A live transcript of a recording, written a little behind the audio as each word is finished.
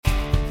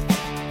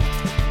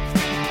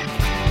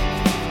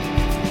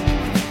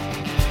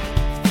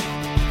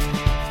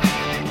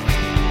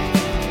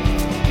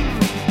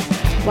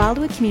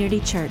Wildwood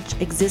Community Church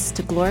exists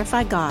to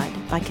glorify God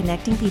by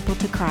connecting people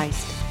to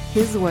Christ,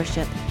 His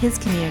worship, His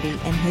community,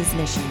 and His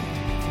mission.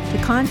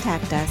 To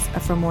contact us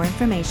or for more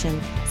information,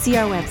 see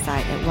our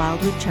website at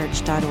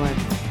wildwoodchurch.org.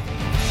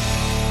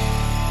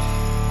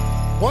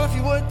 Well, if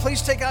you would,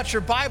 please take out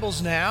your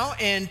Bibles now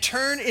and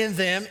turn in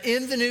them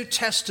in the New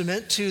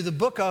Testament to the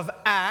book of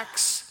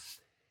Acts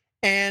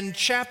and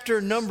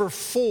chapter number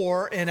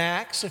 4 in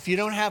Acts. If you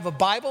don't have a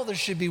Bible, there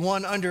should be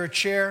one under a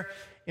chair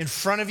in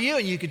front of you,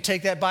 and you could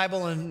take that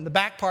Bible in the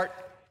back part,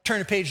 turn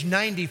to page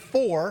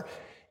 94,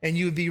 and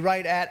you would be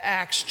right at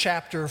Acts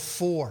chapter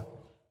 4.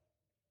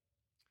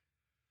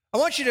 I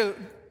want you to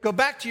go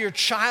back to your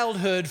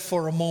childhood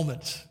for a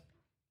moment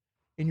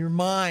in your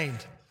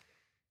mind.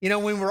 You know,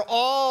 when we're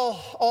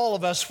all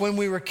of us, when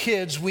we were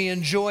kids, we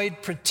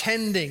enjoyed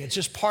pretending. It's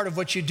just part of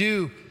what you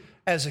do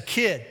as a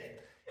kid.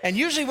 And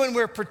usually when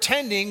we're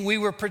pretending, we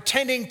were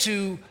pretending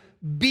to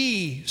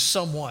be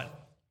someone.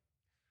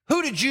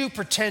 Who did you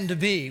pretend to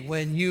be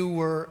when you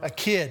were a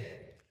kid?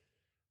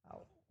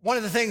 One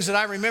of the things that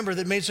I remember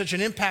that made such an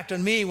impact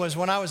on me was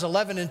when I was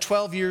 11 and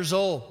 12 years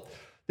old.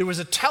 There was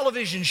a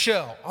television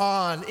show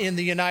on in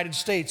the United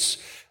States.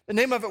 The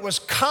name of it was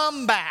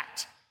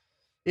Combat.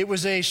 It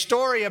was a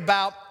story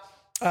about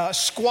a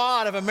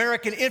squad of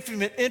American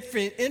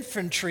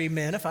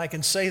infantrymen, if I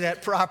can say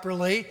that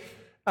properly.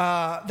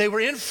 They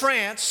were in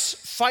France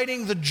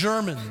fighting the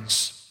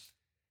Germans.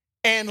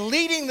 And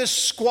leading this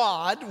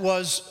squad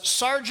was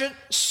Sergeant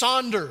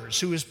Saunders,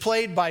 who was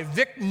played by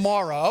Vic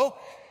Morrow,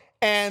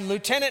 and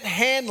Lieutenant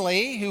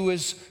Hanley, who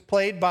was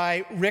played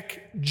by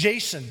Rick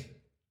Jason.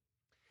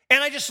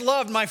 And I just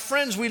loved, my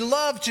friends, we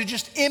loved to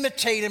just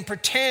imitate and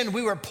pretend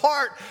we were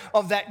part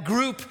of that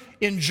group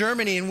in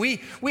Germany. And we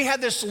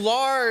had this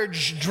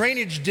large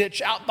drainage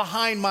ditch out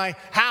behind my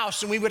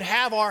house, and we would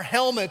have our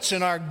helmets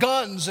and our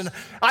guns. And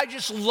I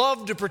just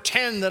loved to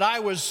pretend that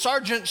I was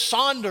Sergeant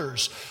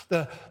Saunders,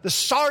 the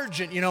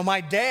sergeant. You know, my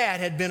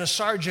dad had been a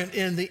sergeant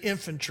in the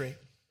infantry.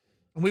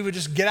 And we would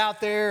just get out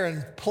there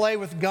and play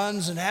with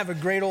guns and have a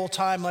great old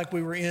time like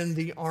we were in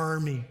the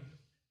army.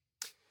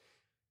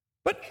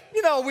 But,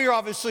 you know, we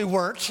obviously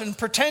weren't, and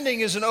pretending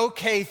is an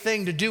okay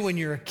thing to do when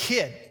you're a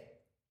kid.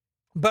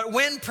 But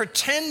when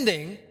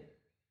pretending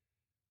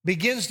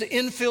begins to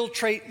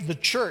infiltrate the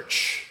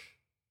church,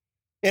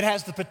 it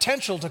has the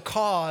potential to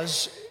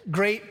cause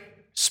great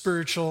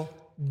spiritual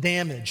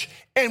damage.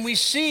 And we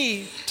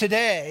see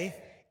today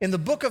in the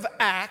book of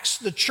Acts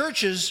the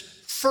church's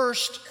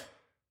first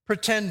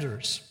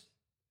pretenders.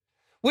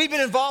 We've been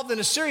involved in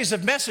a series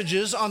of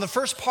messages on the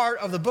first part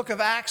of the book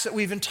of Acts that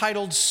we've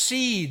entitled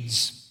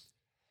Seeds.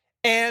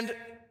 And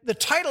the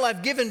title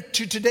I've given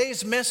to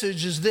today's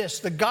message is this: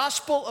 The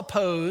Gospel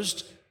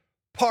Opposed,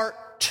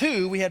 Part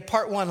 2. We had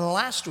Part 1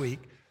 last week,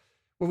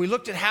 where we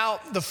looked at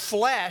how the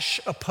flesh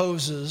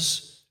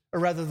opposes, or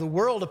rather the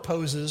world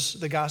opposes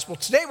the gospel.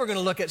 Today we're going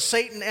to look at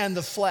Satan and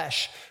the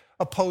flesh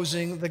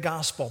opposing the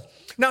gospel.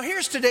 Now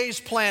here's today's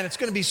plan. It's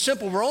going to be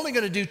simple. We're only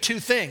going to do two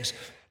things.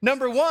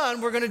 Number one,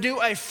 we're going to do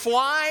a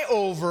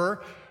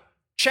flyover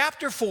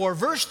chapter 4,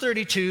 verse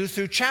 32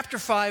 through chapter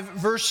 5,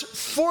 verse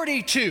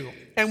 42.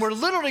 And we're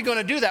literally going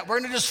to do that. We're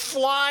going to just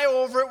fly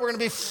over it. We're going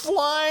to be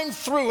flying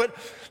through it.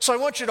 So I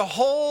want you to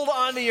hold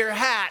onto your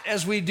hat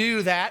as we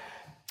do that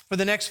for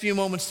the next few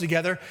moments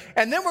together.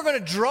 And then we're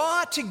going to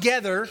draw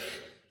together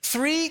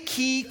three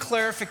key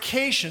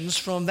clarifications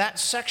from that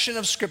section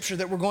of Scripture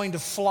that we're going to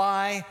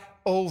fly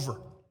over.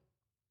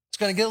 It's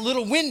going to get a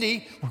little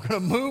windy. We're going to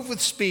move with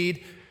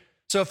speed.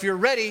 So if you're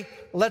ready,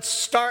 let's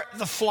start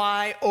the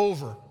fly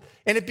over.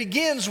 And it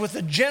begins with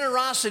the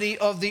generosity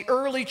of the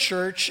early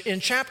church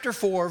in chapter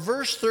 4,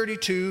 verse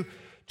 32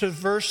 to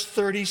verse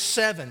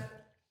 37.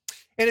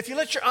 And if you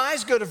let your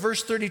eyes go to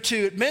verse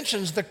 32, it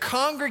mentions the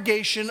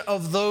congregation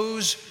of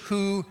those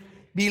who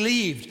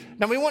believed.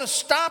 Now we want to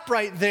stop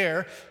right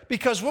there,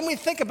 because when we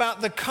think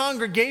about the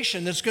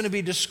congregation that's going to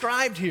be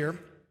described here,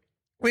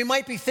 we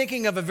might be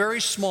thinking of a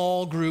very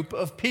small group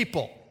of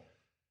people.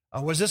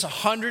 Was this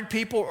 100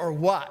 people or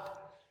what?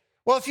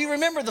 Well, if you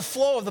remember the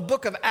flow of the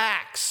book of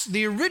Acts,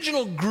 the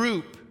original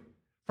group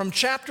from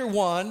chapter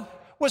 1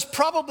 was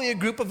probably a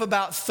group of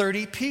about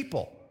 30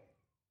 people.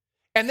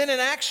 And then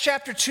in Acts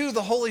chapter 2,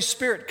 the Holy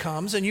Spirit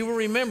comes, and you will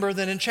remember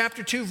that in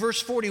chapter 2,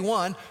 verse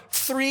 41,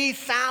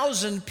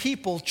 3,000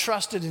 people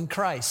trusted in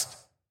Christ.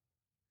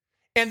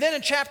 And then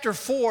in chapter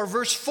 4,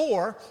 verse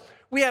 4,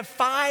 we have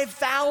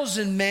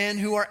 5,000 men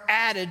who are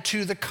added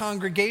to the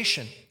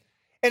congregation.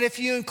 And if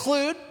you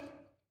include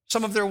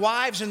some of their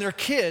wives and their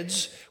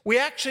kids, we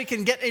actually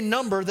can get a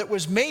number that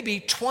was maybe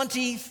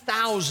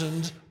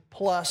 20,000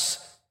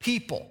 plus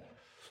people.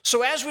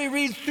 So as we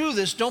read through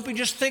this, don't be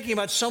just thinking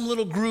about some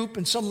little group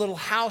and some little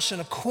house in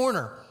a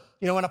corner.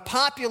 You know, in a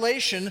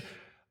population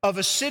of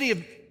a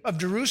city of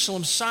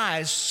Jerusalem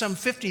size, some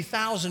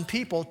 50,000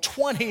 people,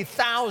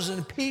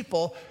 20,000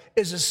 people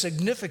is a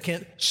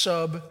significant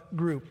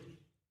subgroup.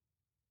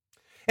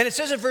 And it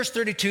says in verse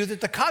 32 that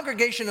the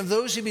congregation of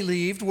those who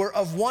believed were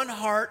of one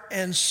heart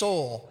and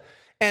soul.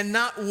 and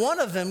not one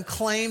of them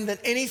claimed that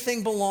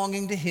anything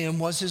belonging to him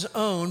was his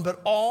own, but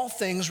all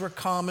things were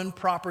common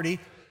property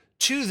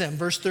to them.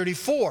 Verse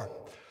 34,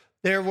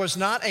 there was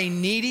not a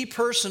needy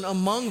person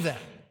among them.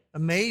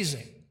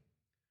 Amazing.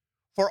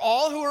 For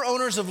all who were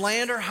owners of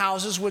land or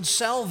houses would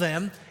sell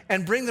them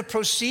and bring the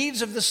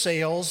proceeds of the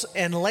sales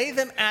and lay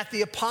them at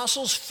the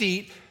apostles'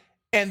 feet,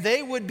 and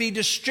they would be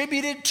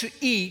distributed to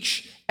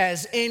each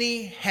as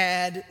any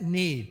had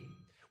need.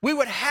 We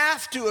would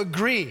have to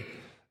agree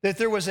that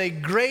there was a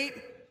great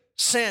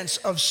sense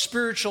of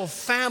spiritual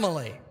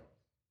family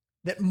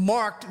that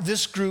marked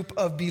this group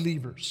of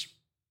believers.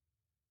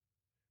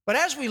 But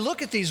as we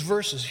look at these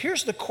verses,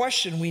 here's the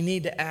question we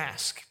need to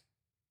ask.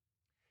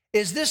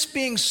 Is this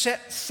being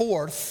set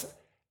forth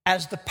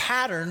as the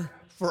pattern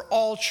for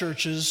all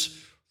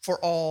churches for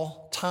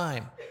all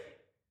time?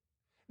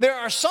 There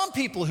are some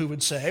people who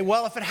would say,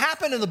 well, if it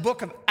happened in the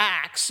book of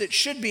Acts, it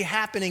should be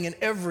happening in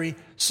every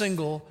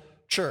single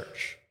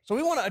church. So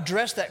we want to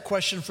address that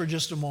question for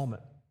just a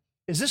moment.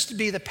 Is this to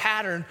be the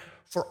pattern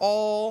for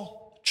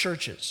all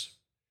churches?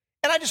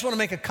 And I just want to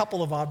make a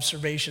couple of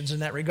observations in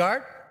that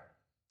regard.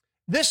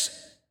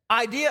 This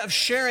idea of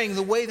sharing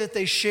the way that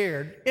they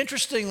shared,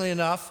 interestingly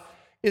enough,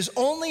 is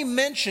only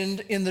mentioned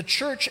in the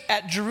church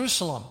at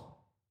Jerusalem.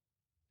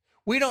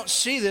 We don't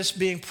see this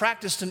being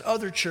practiced in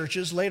other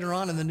churches later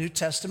on in the New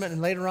Testament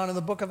and later on in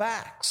the book of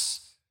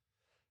Acts.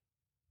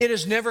 It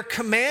is never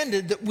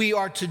commanded that we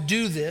are to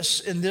do this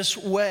in this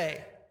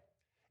way.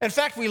 In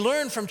fact, we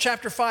learn from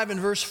chapter 5 and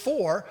verse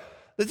 4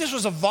 that this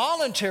was a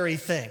voluntary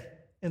thing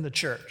in the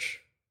church.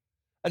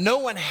 And no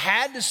one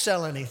had to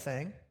sell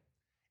anything.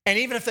 And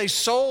even if they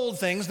sold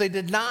things, they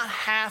did not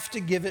have to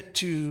give it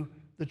to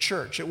the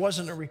church. It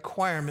wasn't a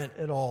requirement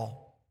at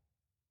all.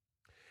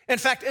 In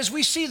fact, as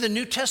we see the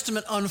New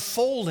Testament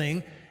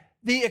unfolding,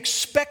 the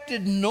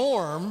expected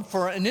norm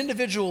for an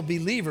individual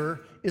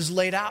believer is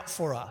laid out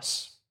for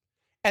us.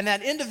 And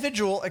that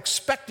individual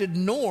expected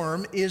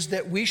norm is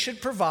that we should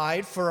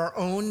provide for our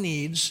own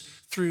needs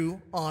through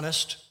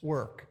honest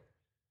work.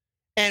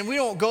 And we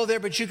don't go there,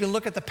 but you can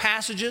look at the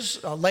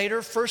passages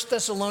later. 1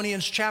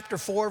 Thessalonians chapter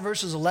 4,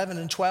 verses 11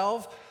 and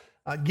 12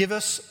 give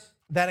us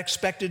that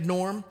expected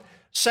norm.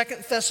 2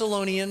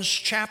 Thessalonians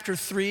chapter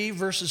 3,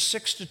 verses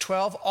 6 to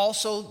 12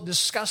 also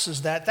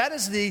discusses that. That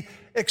is the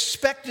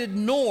expected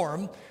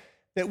norm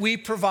that we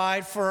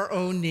provide for our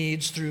own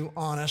needs through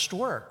honest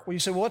work. Well, you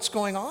say, well, what's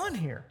going on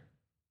here?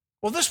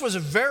 Well, this was a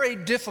very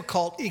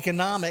difficult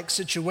economic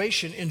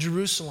situation in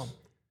Jerusalem.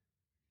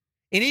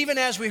 And even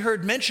as we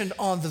heard mentioned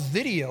on the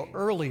video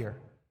earlier,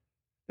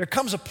 there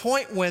comes a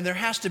point when there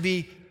has to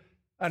be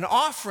an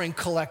offering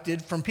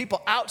collected from people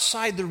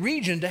outside the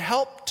region to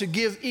help to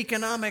give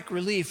economic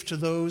relief to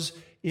those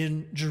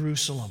in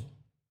Jerusalem.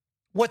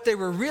 What they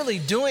were really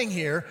doing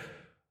here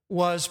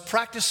was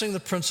practicing the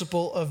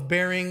principle of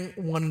bearing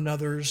one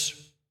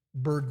another's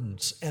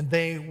burdens, and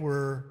they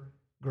were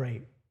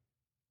great.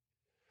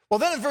 Well,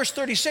 then in verse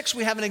 36,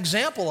 we have an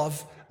example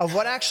of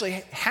what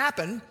actually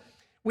happened.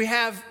 We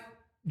have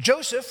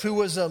Joseph, who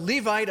was a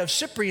Levite of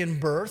Cyprian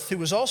birth, who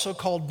was also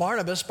called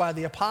Barnabas by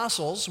the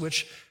apostles,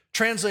 which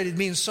translated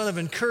means son of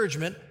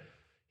encouragement.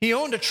 He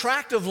owned a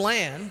tract of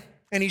land,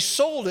 and he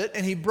sold it,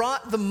 and he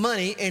brought the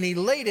money, and he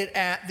laid it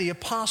at the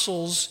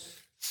apostles'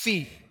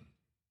 feet.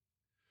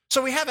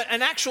 So we have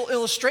an actual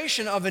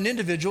illustration of an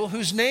individual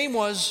whose name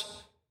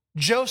was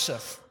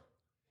Joseph.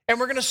 And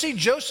we're going to see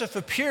Joseph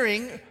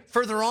appearing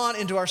further on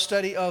into our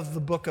study of the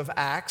book of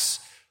Acts.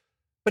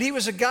 But he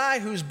was a guy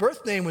whose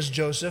birth name was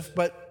Joseph,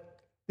 but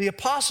the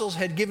apostles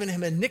had given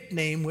him a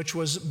nickname, which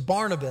was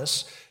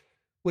Barnabas,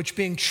 which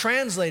being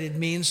translated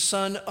means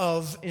son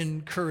of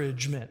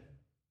encouragement.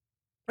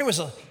 It was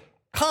a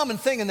common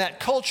thing in that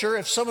culture.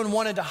 If someone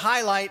wanted to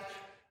highlight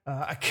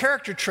a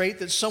character trait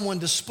that someone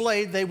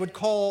displayed, they would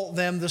call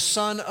them the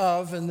son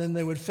of, and then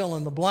they would fill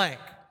in the blank.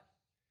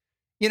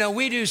 You know,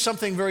 we do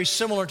something very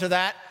similar to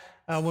that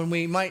when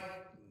we might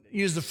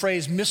use the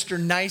phrase Mr.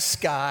 Nice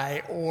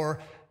Guy or,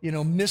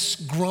 Miss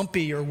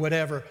Grumpy or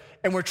whatever.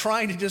 And we're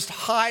trying to just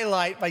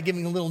highlight by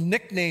giving a little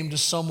nickname to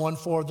someone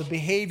for the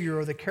behavior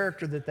or the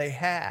character that they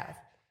have.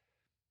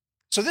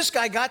 So this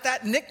guy got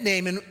that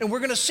nickname, and we're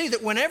going to see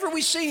that whenever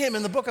we see him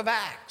in the book of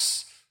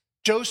Acts,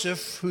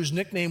 Joseph, whose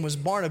nickname was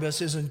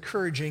Barnabas, is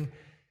encouraging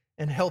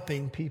and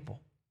helping people.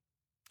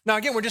 Now,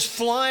 again, we're just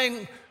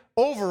flying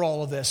over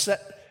all of this.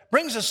 That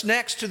brings us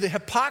next to the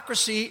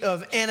hypocrisy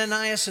of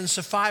Ananias and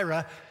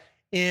Sapphira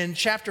in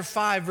chapter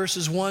 5,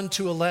 verses 1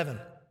 to 11.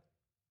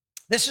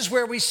 This is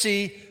where we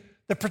see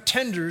the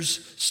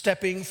pretenders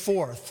stepping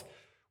forth,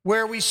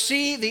 where we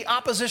see the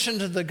opposition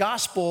to the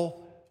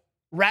gospel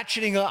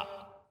ratcheting up.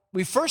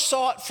 We first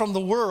saw it from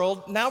the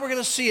world. Now we're going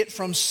to see it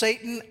from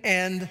Satan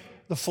and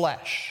the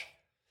flesh.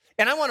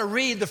 And I want to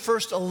read the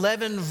first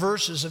 11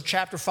 verses of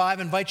chapter 5.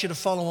 I invite you to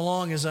follow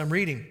along as I'm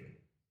reading.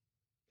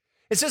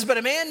 It says, "But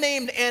a man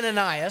named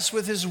Ananias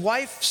with his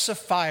wife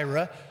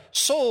Sapphira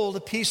sold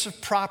a piece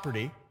of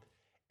property,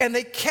 and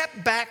they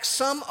kept back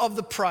some of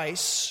the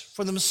price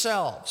for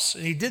themselves.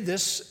 And he did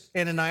this,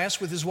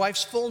 Ananias, with his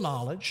wife's full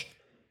knowledge.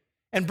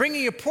 And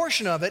bringing a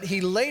portion of it,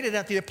 he laid it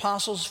at the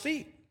apostles'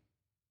 feet.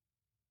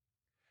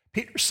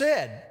 Peter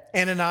said,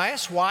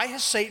 Ananias, why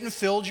has Satan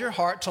filled your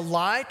heart to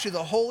lie to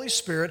the Holy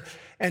Spirit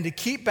and to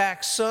keep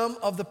back some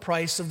of the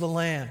price of the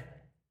land?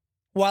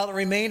 While it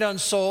remained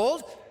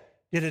unsold,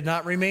 did it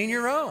not remain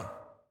your own?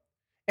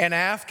 And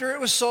after it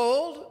was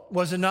sold,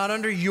 was it not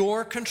under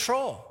your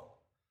control?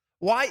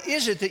 Why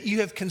is it that you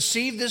have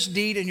conceived this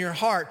deed in your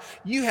heart?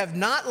 You have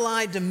not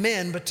lied to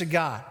men, but to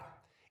God.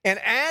 And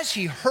as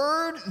he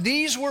heard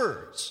these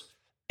words,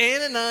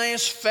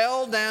 Ananias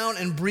fell down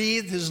and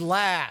breathed his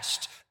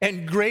last,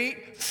 and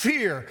great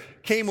fear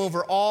came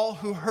over all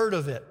who heard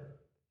of it.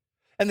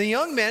 And the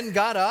young men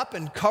got up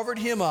and covered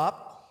him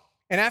up,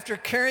 and after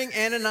carrying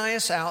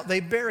Ananias out, they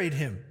buried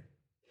him.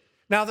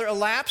 Now there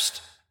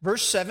elapsed,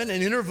 verse 7,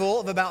 an interval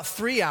of about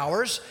 3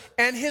 hours,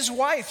 and his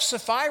wife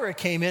Sapphira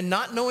came in,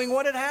 not knowing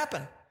what had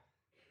happened.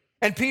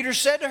 And Peter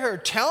said to her,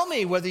 tell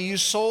me whether you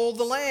sold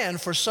the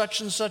land for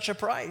such and such a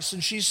price.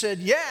 And she said,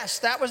 yes,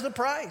 that was the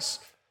price.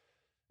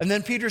 And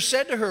then Peter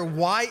said to her,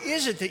 why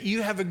is it that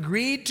you have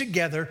agreed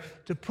together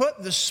to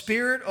put the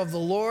Spirit of the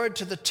Lord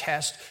to the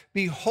test?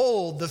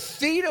 Behold, the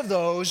feet of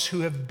those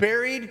who have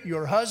buried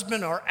your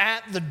husband are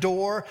at the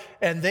door,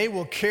 and they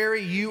will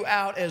carry you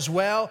out as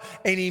well.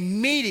 And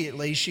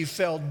immediately she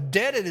fell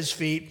dead at his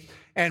feet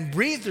and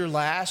breathed her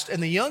last.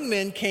 And the young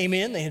men came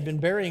in, they had been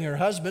burying her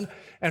husband,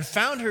 and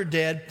found her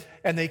dead.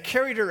 And they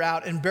carried her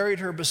out and buried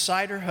her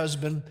beside her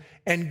husband.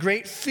 And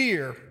great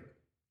fear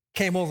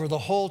came over the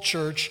whole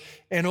church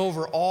and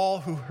over all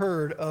who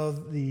heard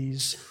of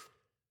these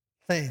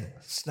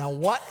things. Now,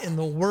 what in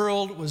the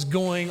world was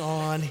going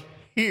on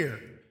here?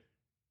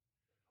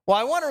 Well,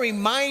 I want to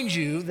remind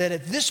you that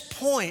at this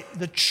point,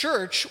 the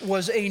church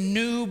was a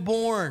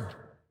newborn.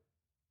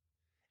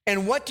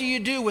 And what do you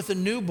do with a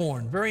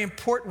newborn? Very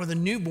important with a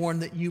newborn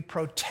that you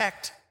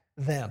protect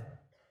them.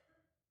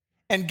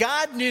 And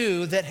God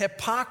knew that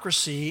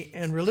hypocrisy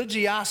and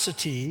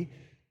religiosity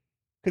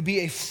could be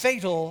a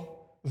fatal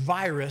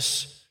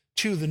virus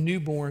to the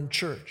newborn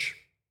church.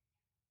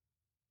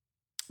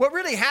 What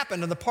really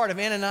happened on the part of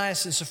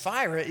Ananias and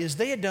Sapphira is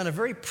they had done a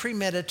very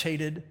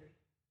premeditated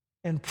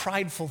and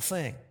prideful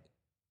thing.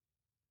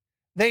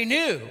 They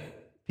knew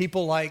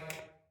people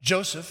like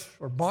Joseph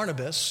or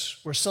Barnabas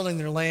were selling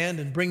their land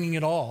and bringing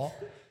it all.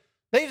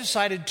 They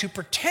decided to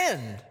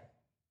pretend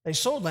they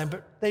sold land,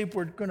 but they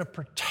were going to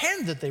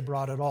pretend that they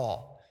brought it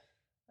all.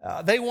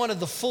 They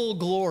wanted the full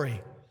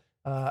glory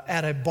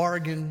at a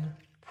bargain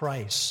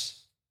price.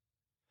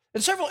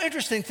 And several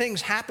interesting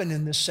things happen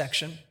in this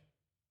section.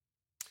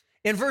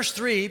 In verse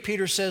 3,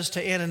 Peter says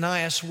to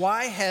Ananias,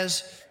 why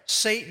has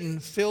Satan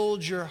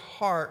filled your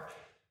heart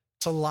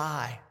to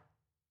lie?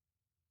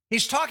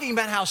 He's talking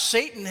about how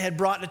Satan had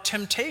brought a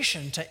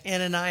temptation to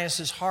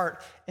Ananias'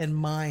 heart and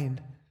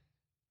mind.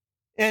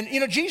 And,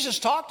 Jesus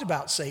talked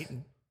about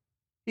Satan.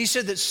 He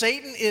said that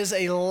Satan is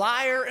a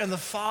liar and the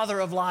father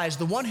of lies.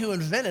 The one who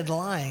invented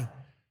lying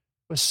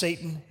was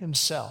Satan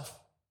himself.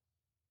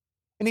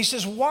 And he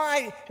says,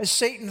 why has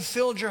Satan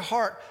filled your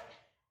heart?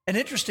 An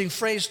interesting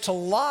phrase, to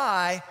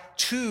lie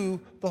to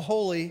the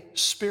Holy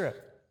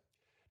Spirit.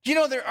 Do you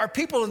know there are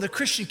people in the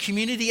Christian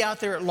community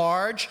out there at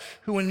large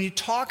who, when you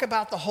talk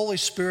about the Holy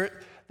Spirit,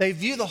 they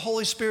view the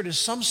Holy Spirit as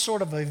some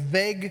sort of a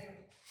vague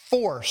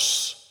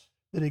force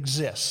that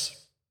exists.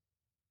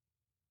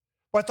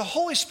 But the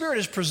Holy Spirit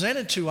is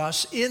presented to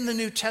us in the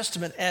New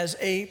Testament as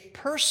a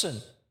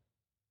person.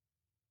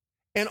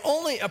 And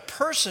only a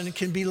person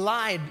can be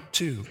lied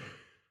to.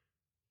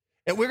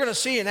 And we're going to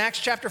see in Acts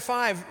chapter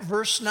 5,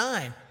 verse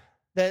 9,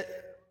 that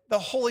the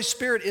Holy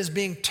Spirit is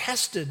being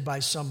tested by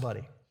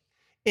somebody.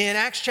 In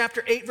Acts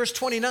chapter 8, verse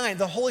 29,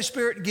 the Holy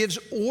Spirit gives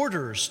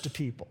orders to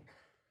people.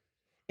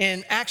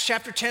 In Acts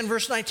chapter 10,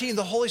 verse 19,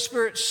 the Holy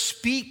Spirit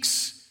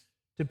speaks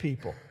to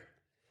people.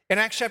 In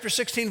Acts chapter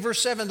 16,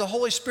 verse 7, the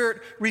Holy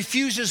Spirit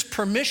refuses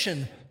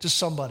permission to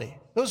somebody.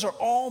 Those are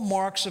all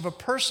marks of a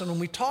person. When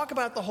we talk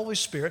about the Holy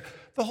Spirit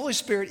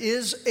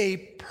is a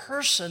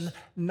person,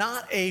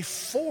 not a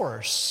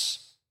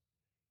force.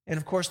 And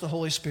of course, the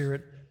Holy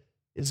Spirit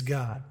is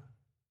God.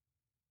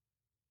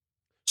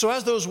 So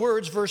as those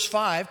words, verse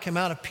 5, come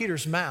out of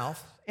Peter's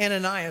mouth,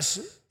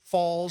 Ananias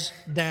falls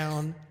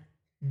down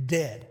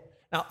dead.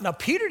 Now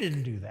Peter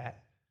didn't do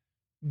that.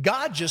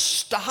 God just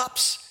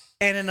stops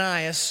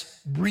Ananias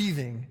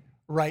breathing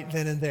right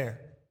then and there.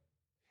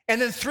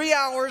 And then 3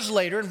 hours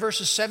later, in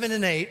verses 7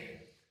 and 8,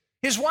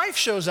 his wife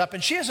shows up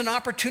and she has an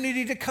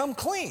opportunity to come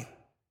clean.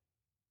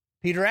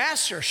 Peter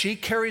asks her. She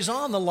carries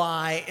on the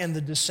lie and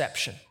the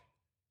deception.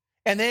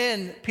 And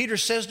then Peter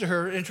says to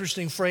her,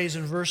 interesting phrase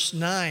in verse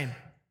 9,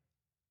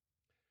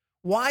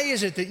 why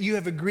is it that you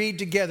have agreed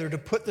together to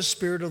put the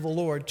Spirit of the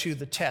Lord to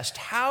the test?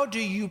 How do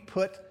you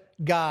put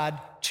God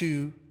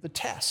to the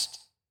test?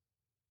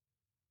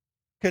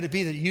 Could it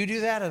be that you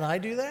do that and I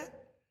do that?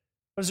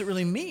 What does it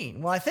really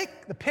mean? Well, I think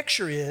the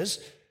picture is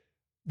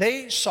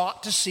they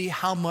sought to see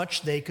how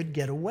much they could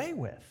get away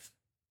with.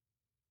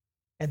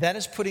 And that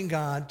is putting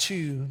God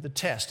to the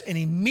test. And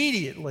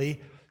immediately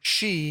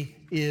she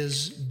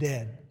is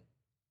dead.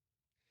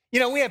 You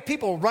know, we have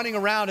people running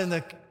around in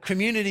the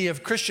community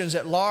of Christians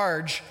at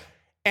large,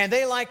 and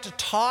they like to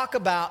talk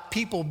about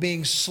people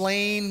being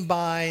slain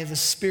by the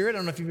Spirit. I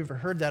don't know if you've ever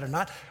heard that or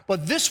not,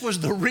 but this was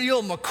the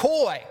real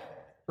McCoy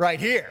right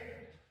here.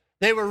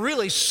 They were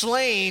really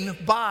slain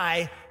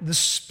by the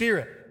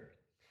Spirit.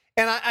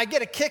 And I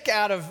get a kick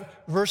out of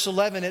verse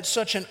 11. It's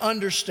such an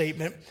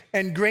understatement.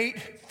 And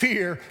great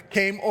fear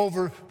came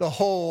over the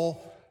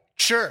whole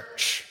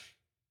church.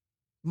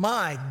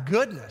 My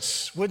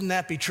goodness, wouldn't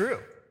that be true?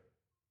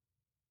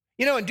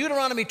 You know, in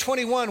Deuteronomy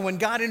 21, when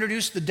God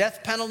introduced the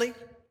death penalty,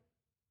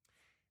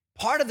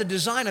 part of the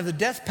design of the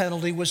death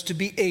penalty was to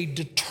be a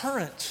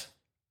deterrent.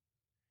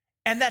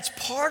 And that's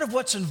part of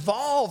what's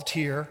involved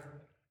here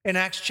in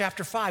Acts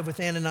chapter 5 with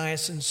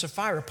Ananias and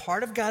Sapphira.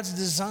 Part of God's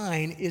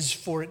design is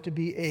for it to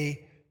be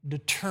a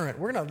deterrent.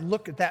 We're going to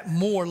look at that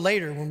more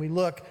later when we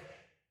look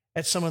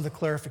at some of the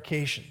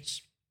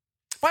clarifications.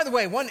 By the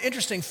way, one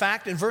interesting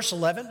fact in verse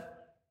 11,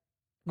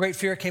 great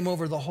fear came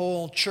over the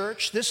whole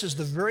church. This is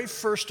the very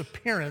first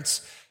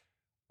appearance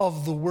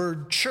of the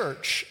word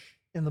church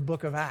in the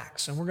book of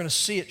Acts. And we're going to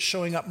see it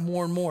showing up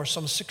more and more,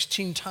 some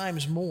 16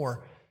 times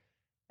more,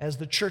 as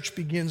the church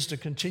begins to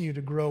continue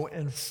to grow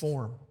and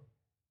form.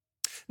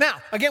 Now,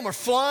 again, we're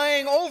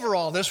flying over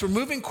all this. We're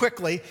moving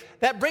quickly.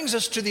 That brings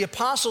us to the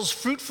apostles'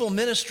 fruitful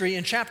ministry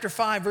in chapter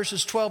 5,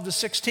 verses 12 to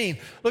 16.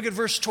 Look at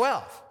verse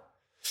 12.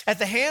 At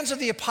the hands of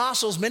the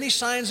apostles, many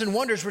signs and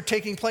wonders were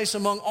taking place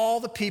among all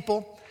the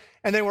people,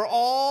 and they were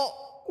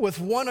all with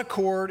one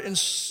accord in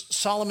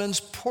Solomon's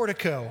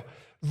portico.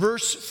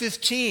 Verse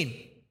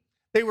 15.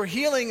 They were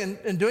healing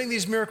and doing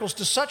these miracles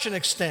to such an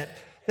extent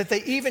that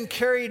they even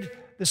carried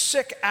the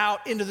sick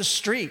out into the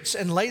streets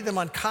and laid them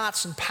on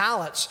cots and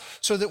pallets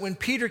so that when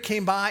Peter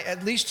came by,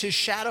 at least his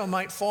shadow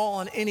might fall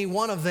on any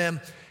one of them.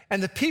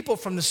 And the people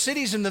from the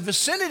cities in the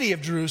vicinity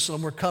of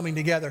Jerusalem were coming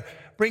together,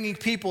 bringing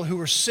people who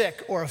were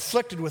sick or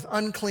afflicted with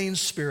unclean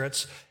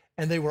spirits,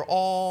 and they were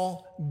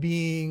all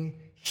being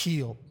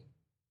healed.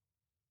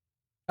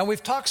 And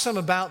we've talked some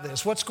about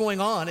this. What's going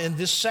on in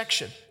this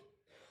section?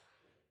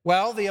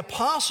 Well, the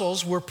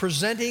apostles were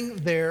presenting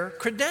their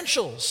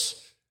credentials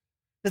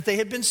that they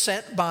had been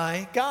sent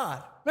by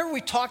God. Remember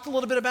we talked a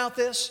little bit about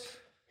this?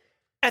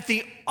 At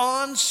the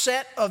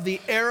onset of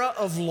the era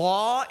of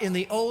law in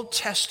the Old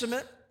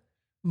Testament,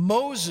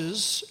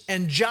 Moses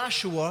and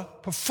Joshua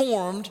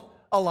performed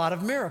a lot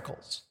of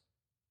miracles.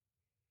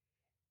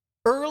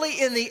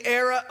 Early in the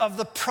era of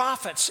the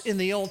prophets in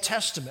the Old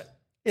Testament,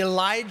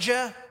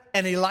 Elijah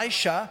and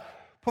Elisha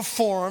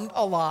performed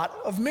a lot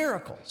of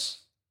miracles.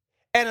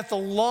 And at the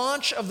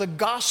launch of the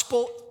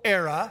gospel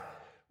era,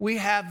 we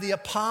have the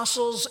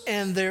apostles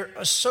and their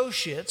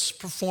associates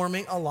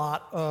performing a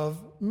lot of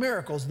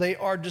miracles. They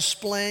are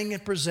displaying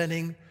and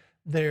presenting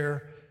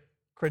their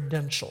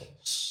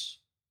credentials.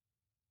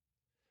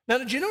 Now,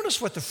 did you notice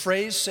what the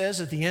phrase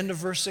says at the end of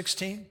verse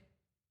 16?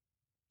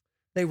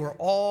 They were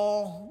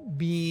all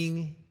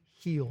being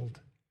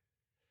healed.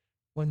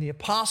 When the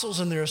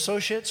apostles and their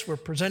associates were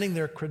presenting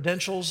their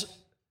credentials,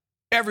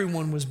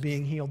 everyone was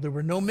being healed. There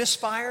were no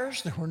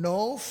misfires. There were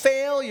no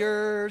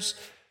failures.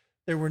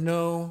 There were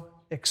no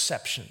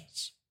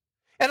exceptions.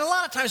 And a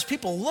lot of times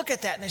people look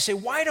at that and they say,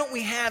 why don't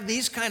we have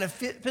these kind of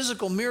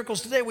physical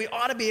miracles today? We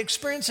ought to be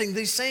experiencing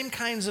these same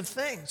kinds of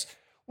things.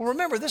 Well,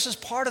 remember, this is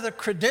part of the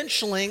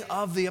credentialing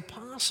of the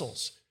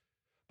apostles.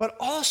 But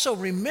also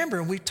remember,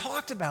 and we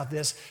talked about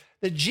this,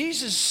 that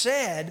Jesus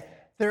said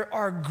there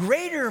are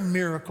greater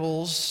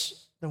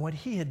miracles than what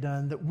he had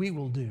done that we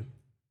will do.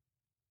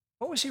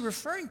 What was he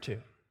referring to?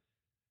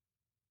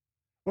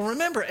 Well,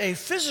 remember, a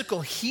physical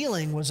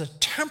healing was a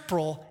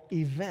temporal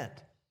event,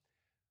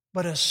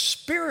 but a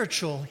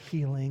spiritual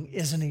healing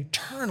is an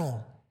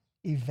eternal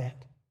event.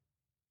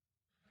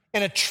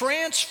 And a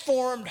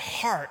transformed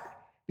heart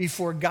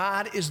before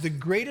God is the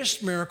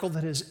greatest miracle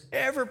that has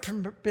ever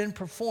been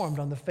performed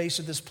on the face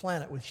of this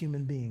planet with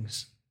human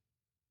beings.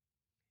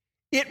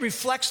 It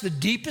reflects the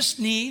deepest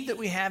need that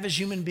we have as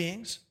human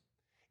beings.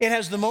 It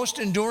has the most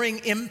enduring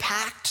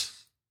impact.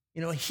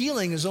 You know,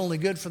 healing is only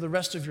good for the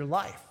rest of your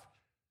life.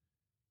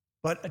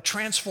 But a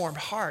transformed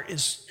heart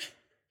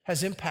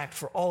has impact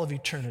for all of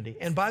eternity.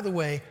 And by the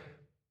way,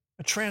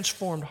 a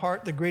transformed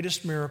heart, the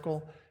greatest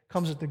miracle,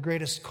 comes at the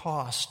greatest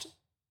cost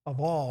of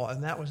all,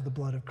 and that was the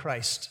blood of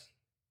Christ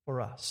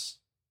for us.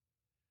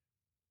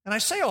 And I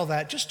say all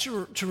that just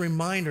to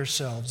remind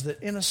ourselves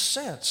that in a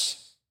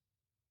sense,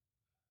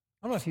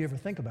 I don't know if you ever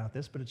think about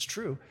this, but it's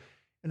true.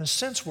 In a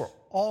sense, we're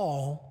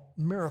all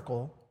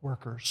miracle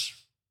workers.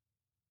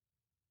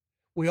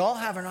 We all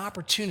have an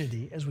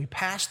opportunity as we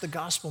pass the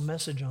gospel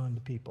message on to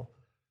people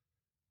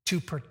to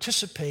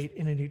participate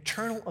in an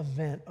eternal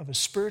event of a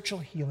spiritual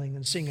healing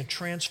and seeing a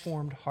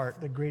transformed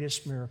heart, the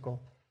greatest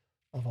miracle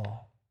of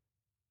all.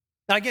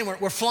 Now again,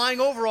 we're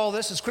flying over all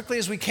this as quickly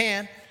as we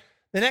can.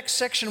 The next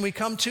section we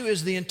come to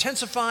is the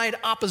intensified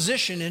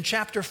opposition in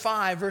chapter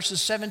 5,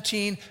 verses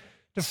 17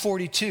 to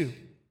 42.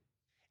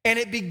 And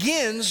it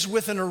begins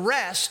with an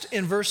arrest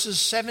in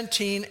verses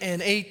 17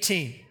 and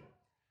 18.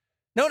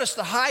 Notice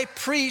the high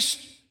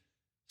priest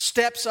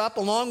steps up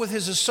along with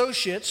his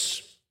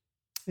associates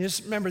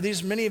Remember,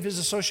 many of his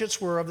associates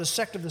were of the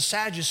sect of the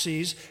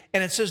Sadducees,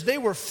 and it says they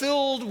were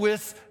filled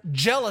with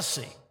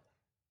jealousy.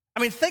 I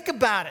mean, think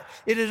about it.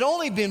 It had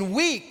only been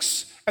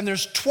weeks, and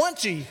there's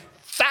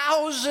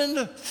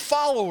 20,000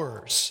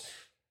 followers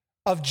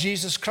of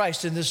Jesus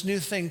Christ in this new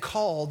thing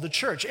called the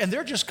church, and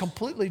they're just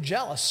completely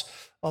jealous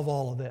of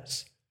all of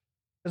this.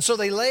 And so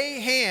they lay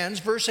hands,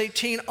 verse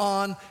 18,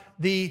 on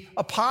the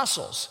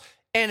apostles.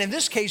 And in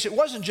this case, it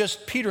wasn't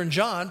just Peter and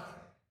John.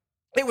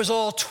 It was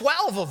all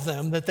 12 of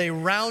them that they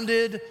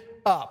rounded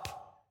up.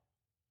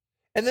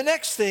 And the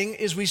next thing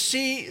is we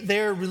see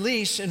their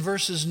release in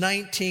verses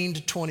 19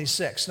 to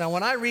 26. Now,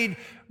 when I read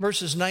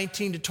verses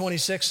 19 to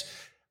 26,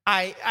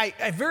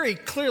 I very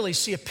clearly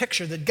see a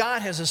picture that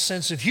God has a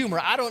sense of humor.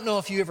 I don't know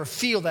if you ever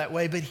feel that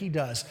way, but he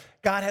does.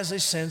 God has a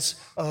sense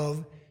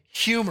of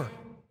humor.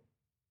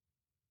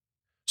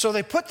 So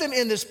they put them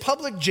in this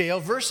public jail,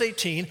 verse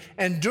 18,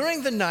 and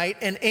during the night,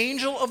 an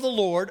angel of the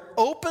Lord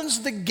opens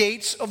the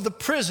gates of the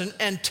prison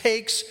and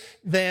takes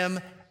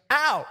them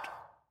out.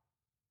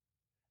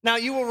 Now,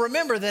 you will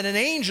remember that an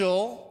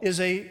angel is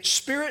a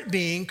spirit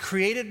being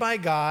created by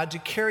God to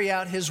carry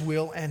out his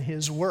will and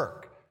his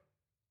work.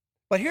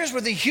 But here's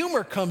where the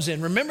humor comes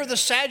in. Remember the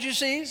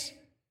Sadducees?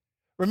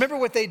 Remember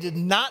what they did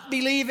not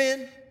believe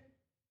in?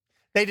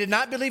 They did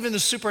not believe in the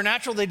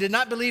supernatural. They did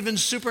not believe in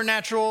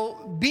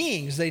supernatural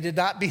beings. They did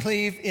not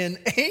believe in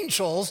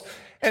angels.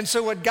 And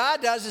so what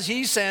God does is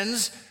he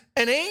sends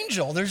an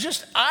angel. There's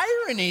just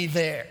irony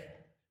there.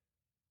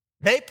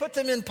 They put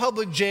them in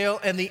public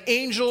jail, and the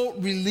angel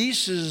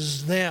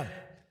releases them.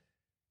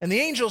 And the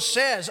angel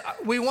says,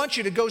 we want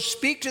you to go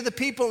speak to the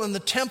people in the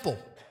temple.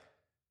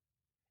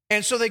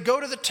 And so they go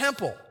to the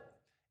temple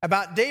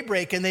about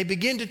daybreak, and they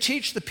begin to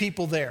teach the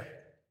people there.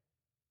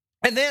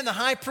 And then the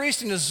high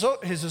priest and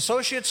his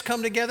associates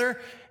come together.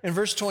 In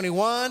verse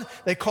 21,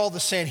 they call the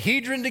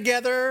Sanhedrin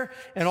together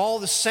and all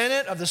the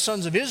Senate of the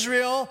sons of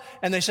Israel.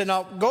 And they said,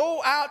 now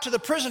go out to the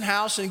prison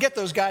house and get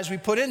those guys we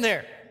put in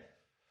there.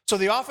 So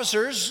the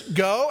officers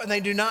go, and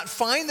they do not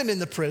find them in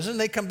the prison.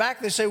 They come back,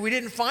 they say, we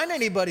didn't find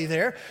anybody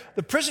there.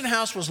 The prison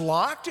house was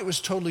locked. It was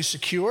totally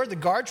secure. The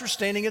guards were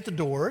standing at the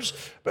doors.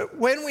 But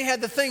when we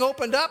had the thing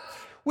opened up,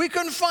 we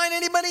couldn't find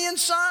anybody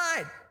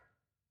inside.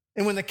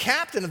 And when the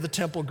captain of the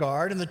temple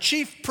guard and the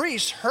chief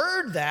priests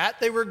heard that,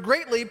 they were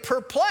greatly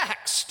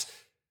perplexed.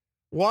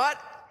 What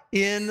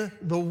in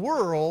the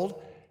world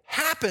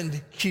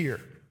happened here?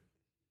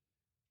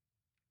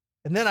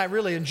 And then I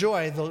really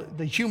enjoy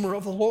the humor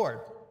of the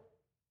Lord.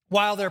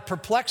 While they're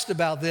perplexed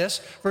about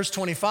this, verse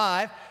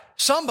 25,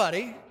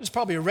 somebody, it's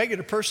probably a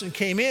regular person,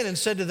 came in and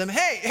said to them,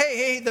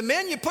 hey, the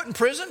men you put in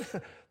prison,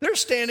 they're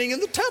standing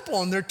in the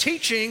temple and they're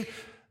teaching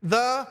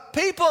the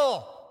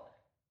people.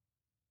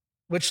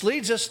 Which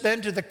leads us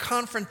then to the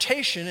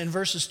confrontation in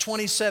verses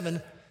 27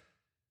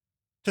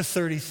 to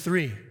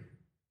 33.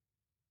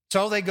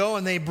 So they go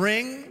and they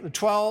bring the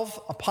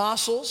 12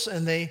 apostles,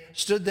 and they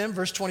stood them,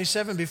 verse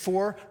 27,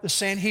 before the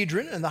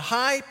Sanhedrin, and the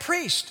high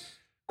priest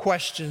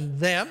questioned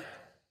them.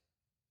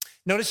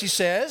 Notice he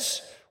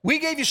says, we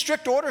gave you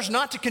strict orders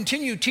not to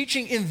continue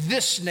teaching in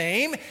this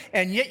name,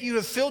 and yet you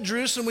have filled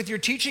Jerusalem with your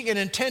teaching and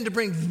intend to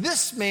bring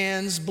this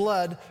man's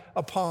blood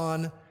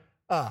upon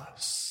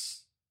us.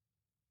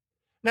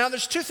 Now,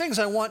 there's two things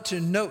I want to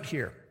note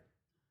here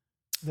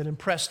that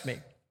impressed me.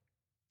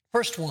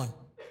 First one,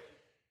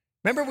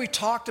 remember we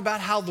talked about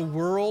how the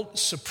world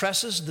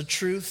suppresses the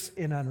truth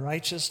in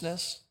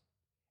unrighteousness?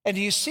 And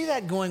do you see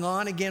that going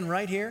on again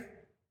right here?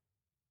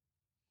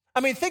 I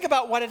mean, think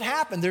about what had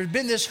happened. There had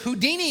been this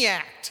Houdini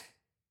act.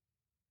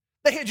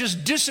 They had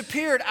just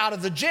disappeared out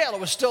of the jail. It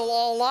was still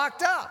all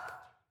locked up.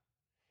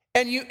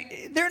 And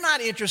they're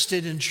not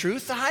interested in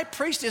truth. The high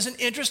priest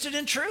isn't interested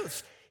in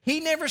truth. He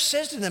never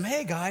says to them,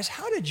 hey guys,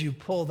 how did you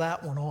pull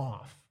that one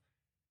off?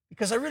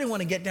 Because I really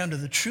want to get down to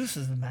the truth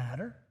of the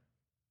matter.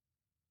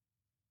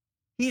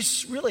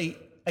 He's really,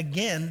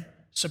 again,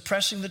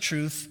 suppressing the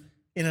truth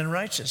in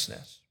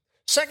unrighteousness.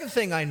 Second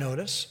thing I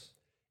notice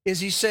is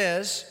he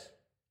says,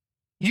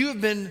 you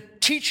have been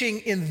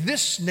teaching in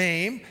this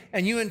name,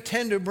 and you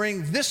intend to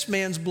bring this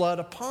man's blood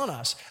upon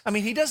us. I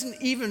mean, he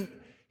doesn't even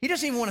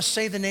want to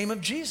say the name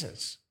of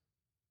Jesus.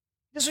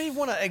 He doesn't even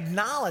want to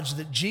acknowledge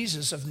that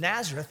Jesus of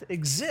Nazareth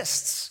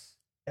exists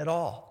at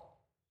all.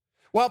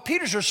 Well,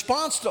 Peter's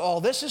response to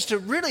all this is to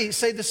really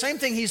say the same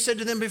thing he said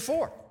to them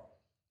before.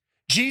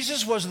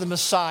 Jesus was the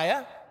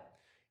Messiah.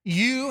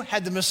 You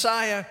had the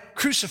Messiah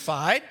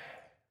crucified,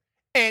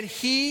 and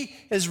he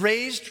is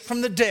raised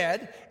from the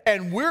dead,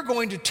 and we're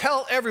going to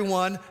tell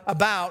everyone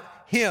about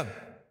him.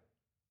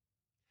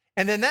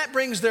 And then that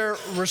brings their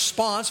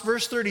response,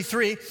 verse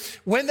 33.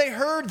 When they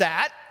heard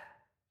that,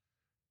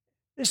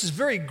 this is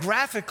very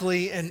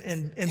graphically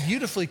and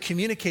beautifully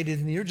communicated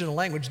in the original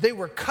language. They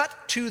were cut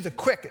to the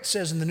quick, it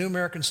says in the New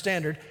American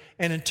Standard,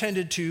 and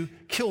intended to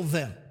kill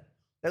them.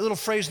 That little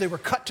phrase, they were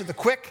cut to the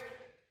quick,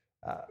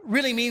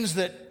 really means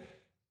that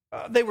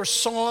they were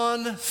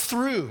sawn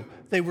through.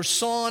 They were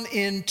sawn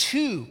in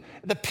two.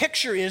 The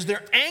picture is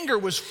their anger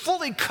was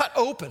fully cut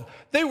open.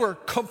 They were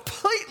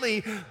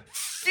completely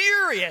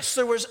furious.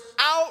 There was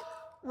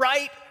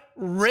outright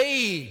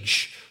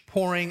rage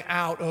pouring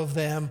out of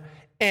them,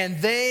 and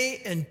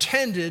they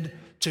intended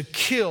to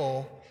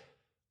kill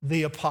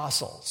the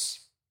apostles.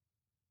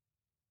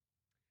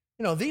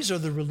 You know, these are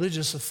the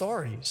religious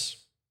authorities.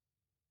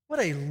 What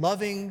a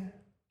loving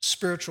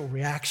spiritual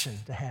reaction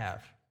to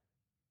have.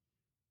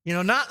 You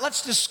know, not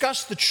let's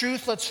discuss the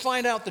truth, let's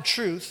find out the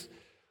truth.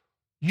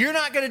 You're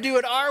not going to do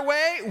it our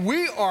way,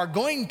 we are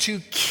going to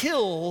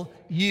kill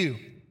you.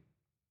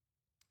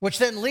 Which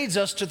then leads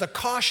us to the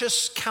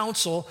cautious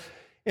counsel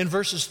in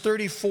verses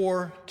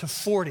 34 to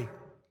 40.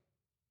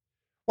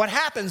 What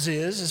happens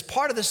is, as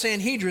part of the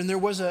Sanhedrin, there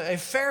was a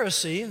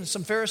Pharisee, and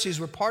some Pharisees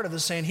were part of the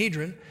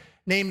Sanhedrin,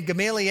 named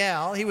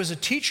Gamaliel. He was a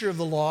teacher of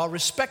the law,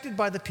 respected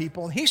by the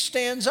people, and he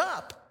stands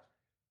up.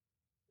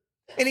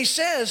 And he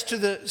says to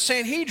the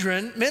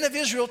Sanhedrin, men of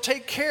Israel,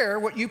 take care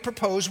what you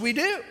propose we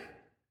do.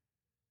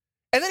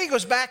 And then he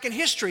goes back in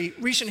history,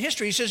 recent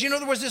history. He says, you know,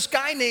 there was this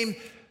guy named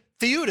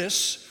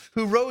Theudas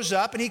who rose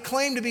up, and he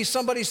claimed to be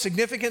somebody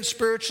significant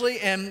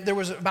spiritually, and there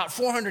was about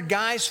 400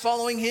 guys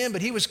following him,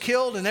 but he was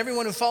killed, and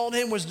everyone who followed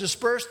him was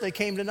dispersed. They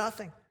came to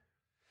nothing.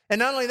 And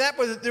not only that,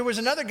 but there was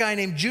another guy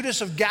named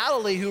Judas of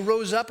Galilee who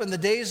rose up in the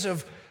days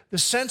of the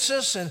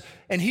census,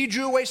 and he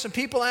drew away some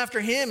people after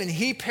him, and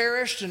he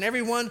perished, and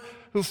everyone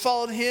who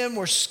followed him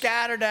were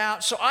scattered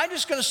out. So I'm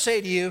just going to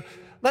say to you,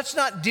 let's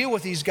not deal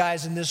with these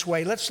guys in this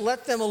way. Let's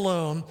let them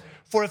alone.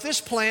 For if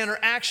this plan or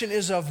action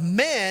is of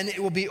men, it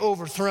will be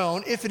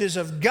overthrown. If it is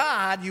of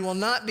God, you will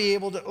not be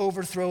able to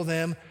overthrow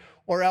them,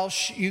 or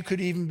else you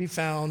could even be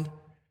found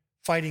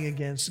fighting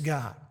against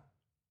God.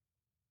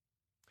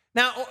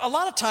 Now, a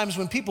lot of times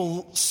when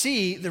people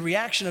see the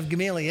reaction of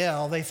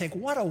Gamaliel, they think,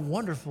 what a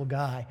wonderful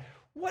guy.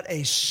 What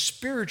a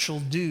spiritual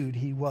dude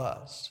he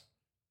was.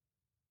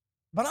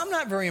 But I'm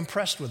not very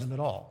impressed with him at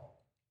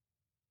all,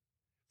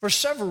 for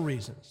several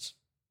reasons.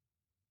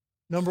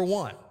 Number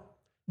one,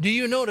 do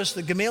you notice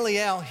that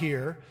Gamaliel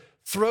here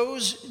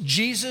throws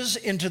Jesus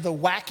into the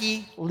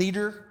wacky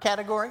leader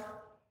category?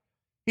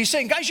 He's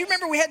saying, guys, you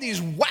remember we had these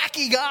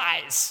wacky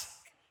guys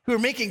who were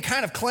making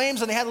kind of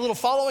claims, and they had a little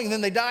following, and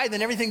then they died, and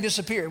then everything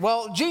disappeared.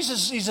 Well,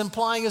 Jesus, he's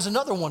implying, is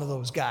another one of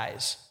those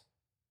guys.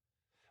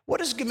 What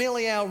is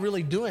Gamaliel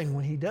really doing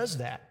when he does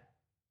that?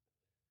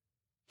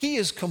 He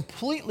is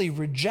completely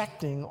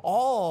rejecting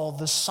all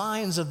the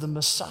signs of the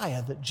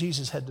Messiah that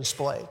Jesus had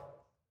displayed.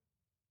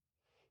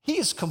 He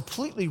is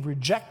completely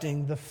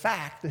rejecting the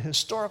fact, the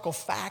historical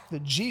fact,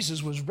 that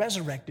Jesus was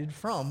resurrected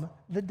from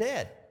the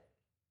dead.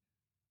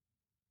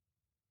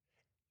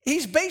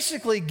 He's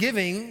basically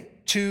giving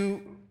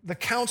to the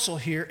council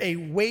here a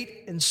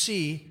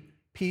wait-and-see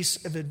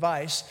piece of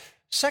advice.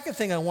 Second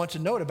thing I want to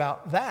note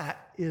about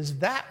that is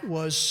that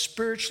was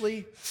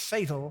spiritually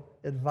fatal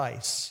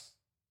advice.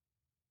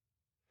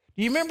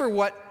 Do you remember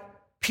what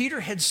Peter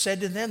had said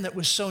to them that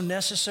was so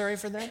necessary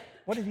for them?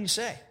 What did he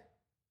say?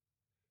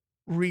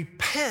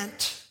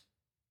 Repent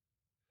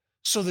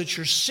so that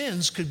your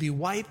sins could be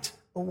wiped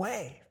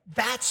away.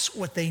 That's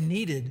what they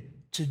needed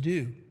to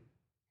do.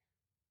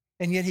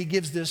 And yet he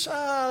gives this,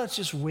 let's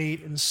just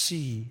wait and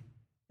see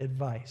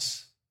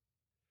advice.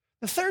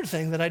 The third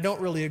thing that I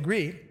don't really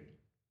agree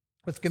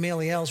with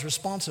Gamaliel's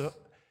response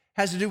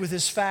has to do with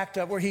this fact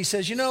where he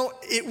says, you know,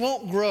 it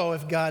won't grow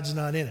if God's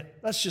not in it.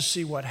 Let's just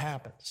see what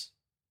happens.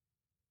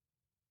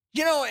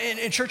 You know,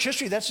 in church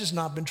history, that's just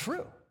not been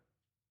true.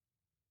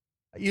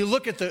 You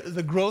look at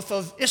the growth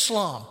of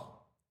Islam.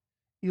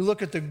 You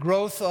look at the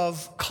growth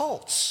of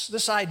cults.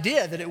 This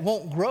idea that it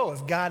won't grow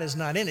if God is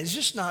not in it is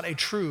just not a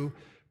true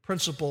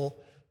principle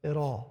at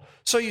all.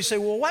 So you say,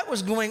 well, what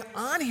was going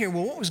on here?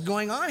 Well, what was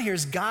going on here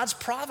is God's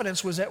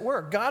providence was at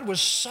work. God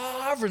was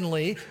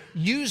sovereignly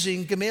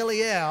using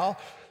Gamaliel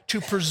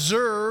to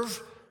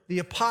preserve the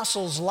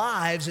apostles'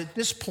 lives at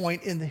this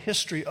point in the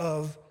history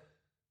of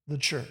the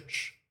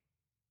church.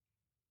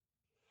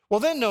 Well,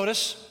 then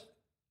notice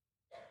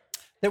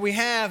that we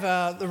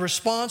have the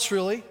response,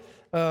 really,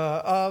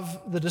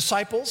 of the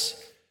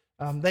disciples.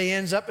 They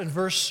ends up in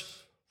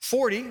verse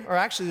 40, or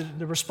actually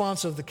the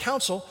response of the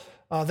council.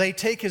 They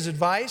take his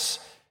advice,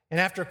 and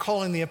after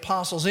calling the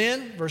apostles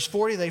in, verse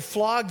 40, they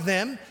flogged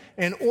them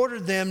and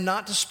ordered them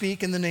not to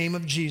speak in the name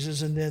of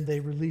Jesus, and then they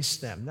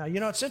released them. Now, you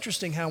know, it's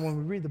interesting how when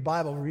we read the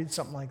Bible, we read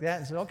something like that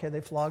and say, okay,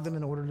 they flogged them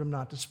and ordered them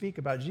not to speak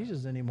about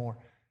Jesus anymore.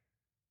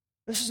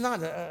 This is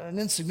not an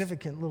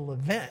insignificant little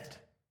event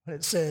when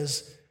it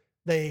says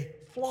they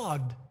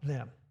flogged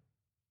them.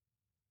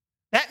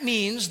 That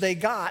means they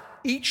got,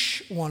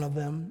 each one of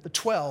them, the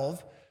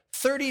 12,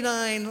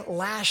 39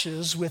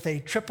 lashes with a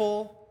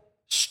triple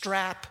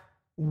strap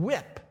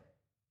whip.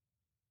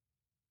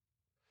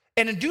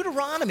 And in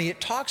Deuteronomy, it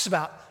talks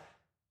about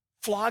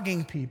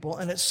flogging people,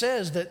 and it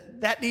says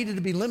that needed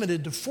to be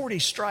limited to 40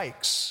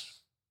 strikes.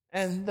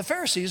 And the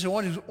Pharisees, who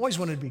always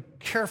wanted to be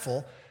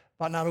careful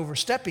about not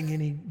overstepping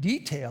any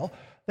detail,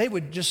 they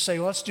would just say,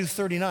 well, let's do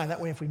 39. That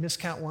way, if we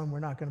miscount one, we're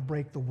not going to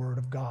break the word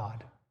of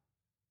God.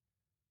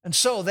 And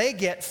so they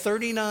get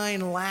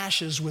 39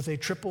 lashes with a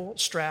triple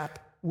strap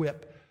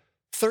whip,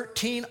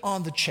 13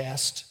 on the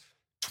chest,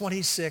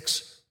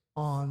 26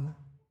 on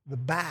the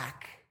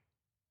back.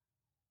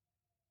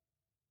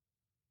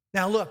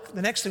 Now look,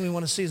 the next thing we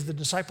want to see is the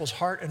disciples'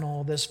 heart in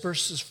all this,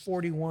 verses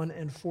 41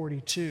 and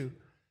 42.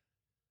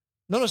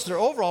 Notice their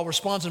overall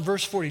response in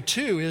verse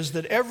 42 is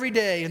that every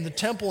day in the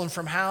temple and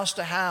from house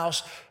to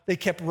house, they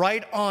kept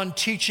right on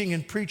teaching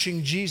and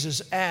preaching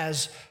Jesus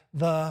as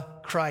the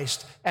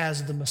Christ,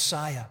 as the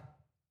Messiah.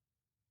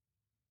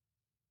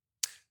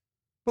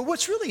 But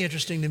what's really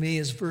interesting to me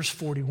is verse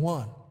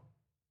 41.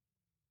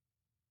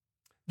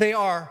 They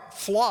are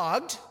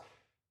flogged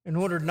in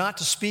order not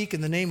to speak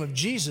in the name of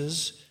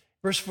Jesus.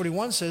 Verse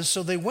 41 says,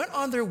 so they went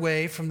on their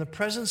way from the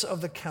presence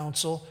of the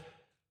council,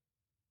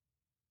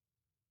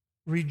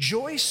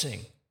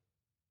 rejoicing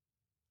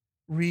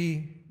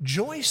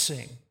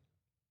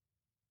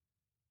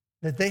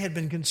that they had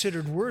been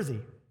considered worthy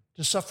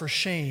to suffer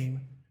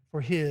shame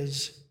for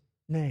his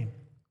name.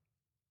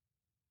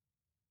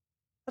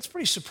 That's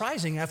pretty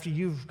surprising after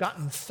you've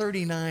gotten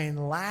 39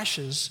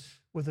 lashes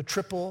with a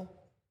triple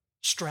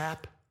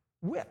strap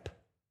whip.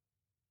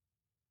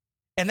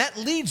 And that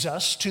leads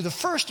us to the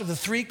first of the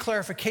three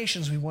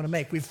clarifications we want to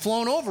make. We've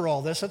flown over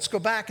all this. Let's go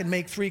back and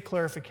make three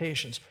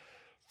clarifications.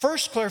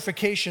 First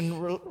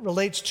clarification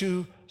relates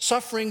to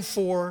suffering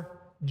for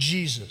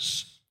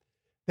Jesus.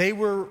 They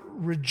were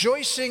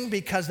rejoicing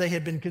because they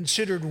had been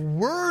considered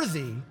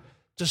worthy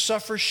to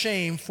suffer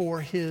shame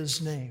for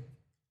his name.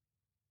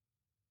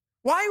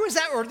 Why was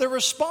that their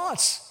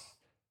response?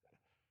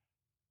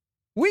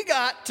 We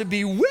got to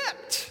be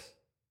whipped,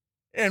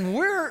 and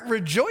we're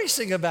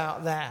rejoicing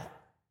about that.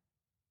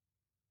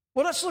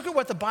 Well, let's look at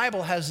what the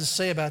Bible has to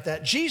say about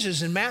that.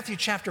 Jesus, in Matthew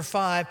chapter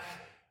 5,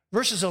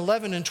 verses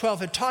 11 and 12,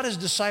 had taught his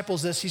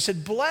disciples this. He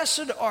said,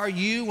 blessed are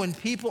you when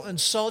people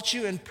insult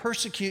you and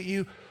persecute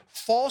you.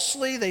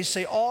 Falsely, they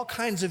say all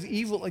kinds of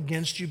evil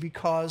against you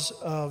because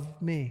of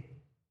me.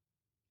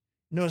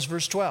 Notice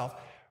verse 12.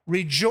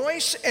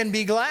 Rejoice and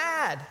be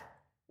glad.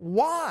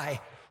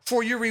 Why?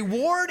 For your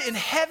reward in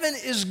heaven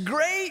is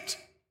great.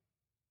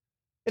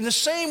 In the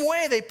same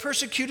way, they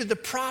persecuted the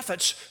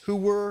prophets who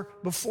were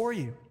before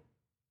you.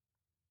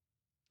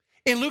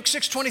 In Luke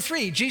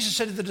 6:23, Jesus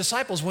said to the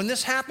disciples, when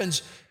this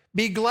happens,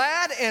 be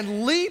glad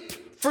and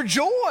leap for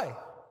joy.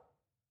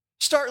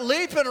 Start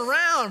leaping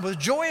around with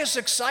joyous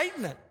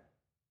excitement.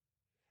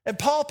 And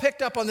Paul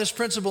picked up on this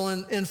principle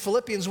in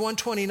Philippians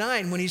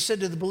 1:29 when he said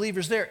to the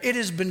believers there, it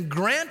has been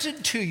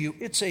granted to you,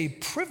 it's a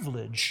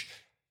privilege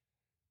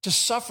to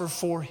suffer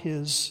for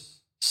his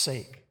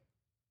sake.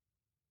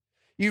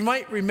 You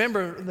might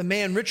remember the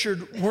man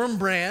Richard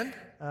Wurmbrand.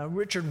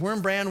 Richard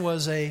Wurmbrand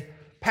was a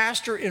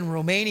pastor in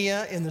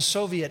Romania in the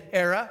Soviet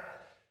era.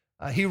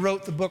 He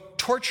wrote the book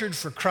Tortured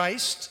for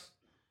Christ.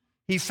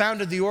 He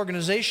founded the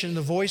organization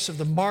The Voice of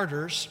the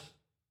Martyrs.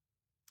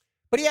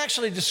 But he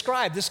actually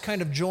described this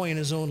kind of joy in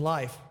his own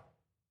life.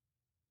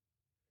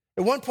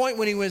 At one point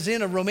when he was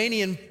in a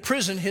Romanian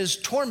prison, his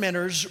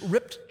tormentors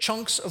ripped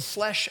chunks of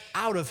flesh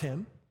out of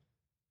him.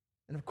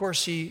 And of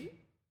course, he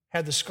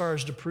had the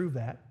scars to prove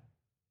that.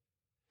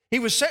 He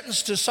was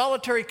sentenced to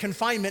solitary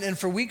confinement, and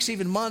for weeks,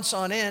 even months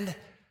on end,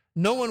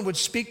 no one would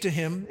speak to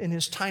him in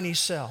his tiny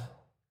cell.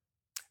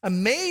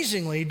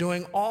 Amazingly,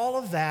 doing all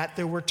of that,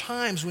 there were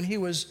times when he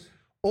was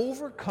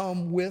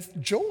overcome with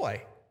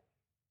joy.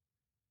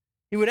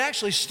 He would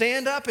actually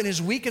stand up in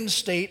his weakened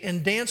state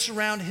and dance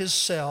around his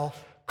cell,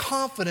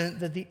 confident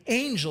that the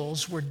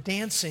angels were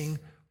dancing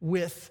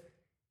with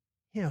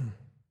him.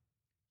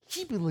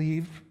 He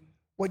believed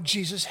what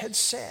Jesus had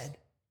said.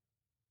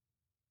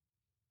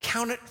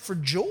 Count it for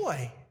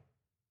joy.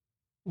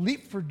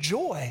 Leap for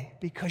joy,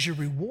 because your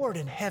reward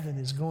in heaven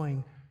is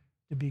going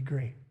to be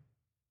great.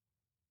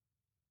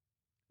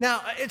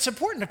 Now, it's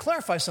important to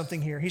clarify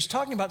something here. He's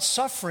talking about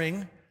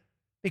suffering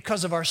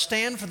because of our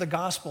stand for the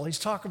gospel. He's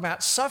talking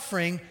about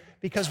suffering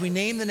because we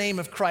name the name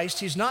of Christ.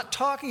 He's not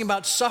talking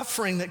about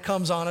suffering that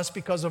comes on us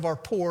because of our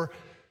poor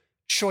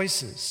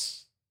choices.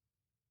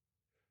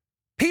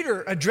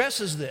 Peter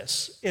addresses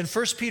this in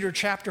 1 Peter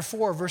chapter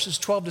 4, verses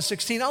 12 to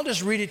 16. I'll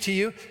just read it to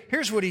you.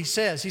 Here's what he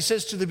says. He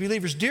says to the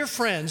believers, dear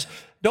friends,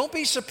 don't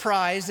be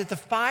surprised at the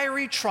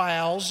fiery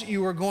trials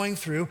you are going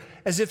through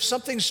as if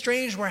something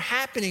strange were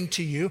happening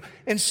to you.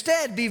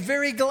 Instead, be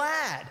very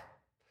glad.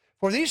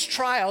 For these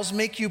trials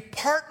make you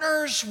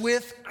partners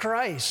with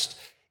Christ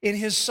in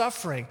his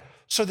suffering,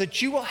 so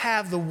that you will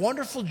have the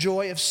wonderful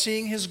joy of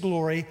seeing his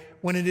glory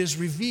when it is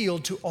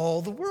revealed to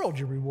all the world.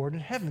 Your reward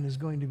in heaven is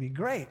going to be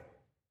great.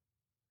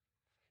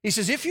 He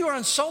says, if you are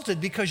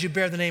insulted because you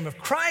bear the name of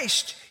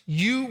Christ,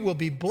 you will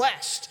be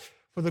blessed,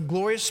 for the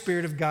glorious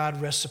Spirit of God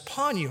rests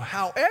upon you.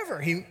 However,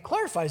 he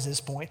clarifies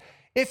this point,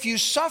 if you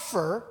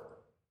suffer,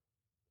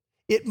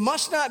 it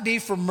must not be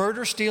for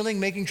murder, stealing,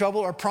 making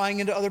trouble, or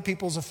prying into other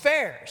people's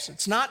affairs.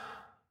 It's not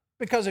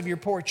because of your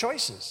poor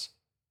choices.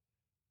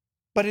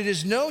 But it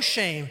is no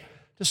shame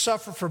to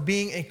suffer for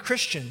being a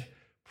Christian.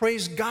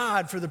 Praise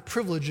God for the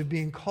privilege of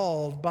being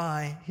called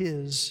by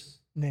his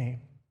name.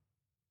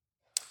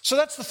 So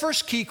that's the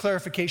first key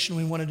clarification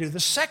we want to do. The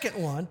second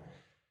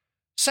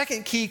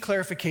key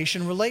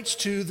clarification relates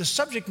to the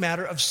subject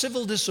matter of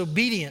civil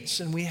disobedience.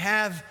 And we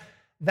have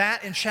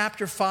that in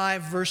chapter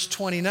 5, verse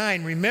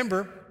 29.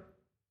 Remember,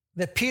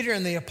 that Peter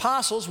and the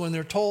apostles, when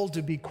they're told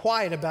to be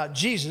quiet about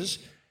Jesus,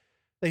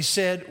 they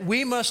said,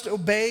 we must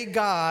obey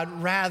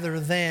God rather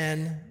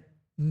than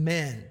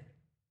men.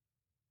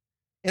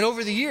 And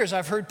over the years,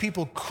 I've heard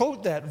people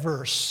quote that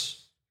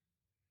verse,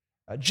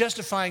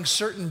 justifying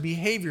certain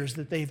behaviors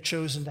that they've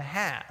chosen to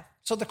have.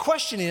 So the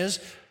question is,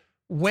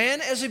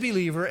 when as a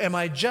believer am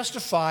I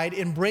justified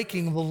in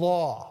breaking the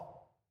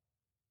law?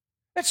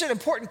 That's an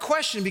important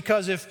question,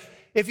 because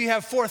if you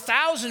have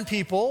 4,000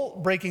 people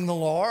breaking the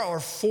law or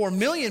 4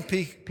 million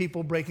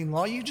people breaking the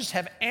law, you just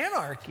have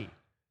anarchy.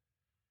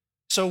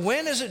 So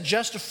when is it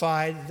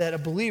justified that a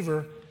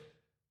believer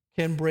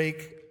can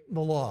break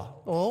the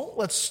law? Well,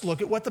 let's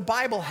look at what the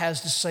Bible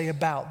has to say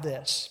about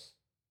this.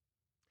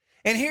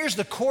 And here's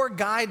the core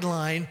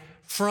guideline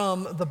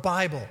from the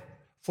Bible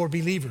for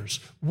believers.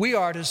 We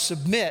are to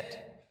submit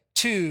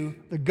to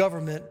the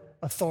government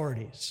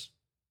authorities.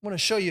 I want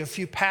to show you a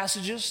few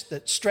passages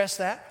that stress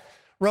that.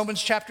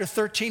 Romans chapter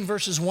 13,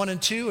 verses 1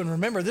 and 2. And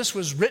remember, this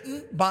was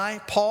written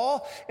by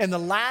Paul in the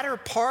latter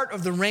part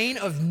of the reign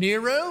of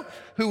Nero,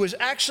 who was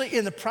actually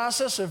in the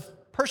process of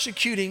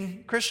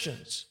persecuting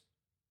Christians.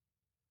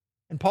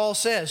 And Paul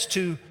says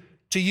to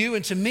you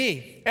and to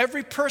me,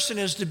 every person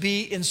is to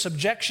be in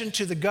subjection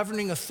to the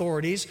governing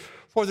authorities,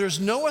 for there's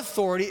no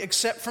authority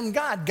except from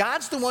God.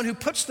 God's the one who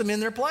puts them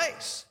in their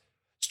place.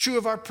 It's true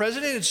of our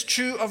president. It's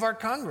true of our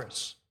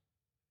Congress.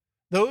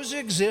 Those who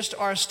exist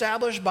are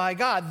established by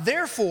God.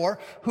 Therefore,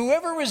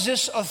 whoever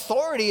resists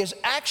authority has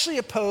actually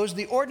opposed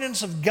the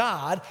ordinance of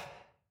God,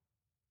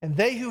 and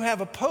they who have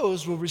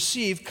opposed will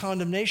receive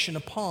condemnation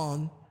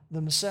upon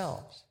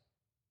themselves.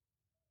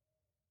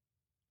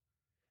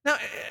 Now,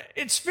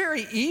 it's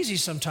very easy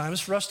sometimes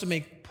for us to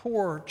make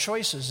poor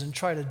choices and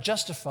try to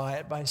justify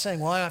it by saying,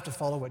 well, I have to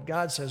follow what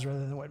God says rather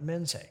than what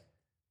men say.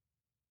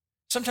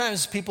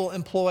 Sometimes people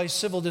employ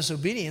civil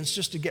disobedience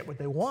just to get what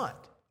they want.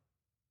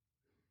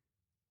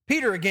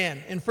 Peter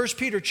again, in 1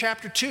 Peter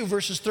chapter 2,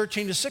 verses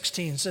 13 to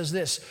 16 says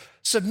this,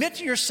 submit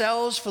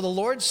yourselves for the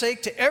Lord's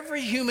sake to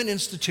every human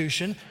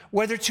institution,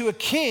 whether to a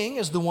king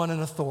as the one in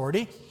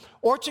authority,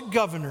 or to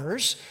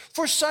governors,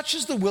 for such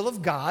is the will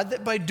of God,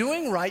 that by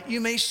doing right you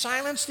may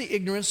silence the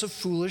ignorance of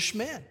foolish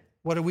men.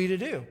 What are we to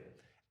do?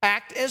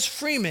 Act as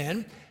free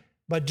men,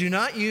 but do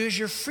not use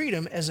your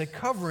freedom as a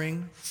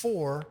covering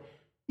for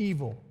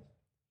evil.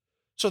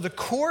 So the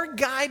core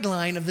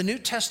guideline of the New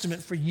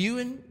Testament for you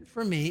and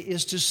for me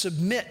is to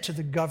submit to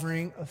the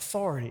governing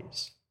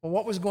authorities. Well,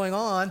 what was going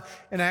on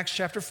in Acts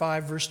chapter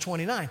 5, verse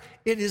 29?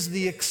 It is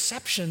the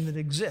exception that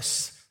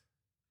exists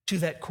to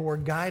that core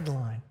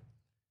guideline.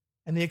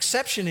 And the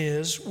exception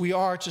is we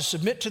are to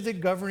submit to the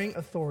governing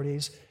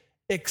authorities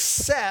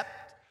except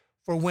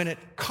for when it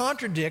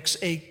contradicts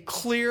a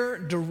clear,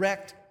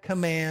 direct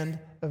command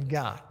of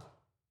God.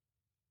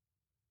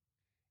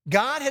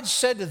 God had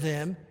said to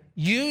them,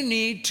 you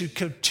need to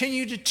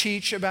continue to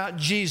teach about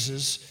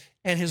Jesus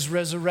and his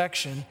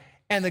resurrection.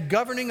 And the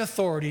governing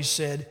authorities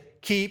said,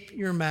 keep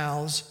your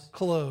mouths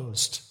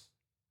closed.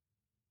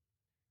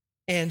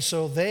 And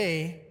so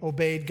they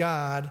obeyed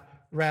God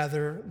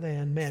rather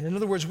than men. In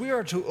other words, we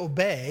are to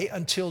obey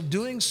until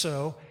doing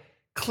so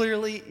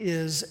clearly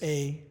is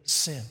a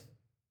sin.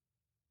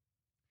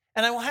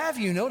 And I will have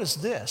you notice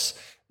this,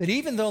 that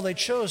even though they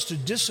chose to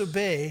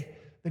disobey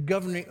the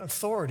governing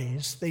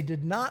authorities, they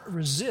did not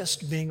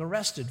resist being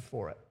arrested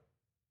for it.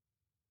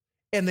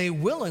 And they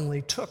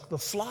willingly took the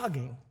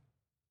flogging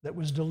that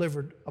was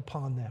delivered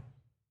upon them.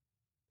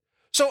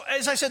 So,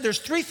 as I said, there's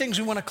three things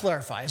we want to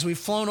clarify as we've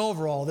flown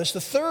over all this. The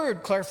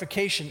third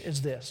clarification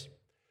is this.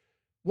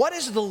 What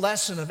is the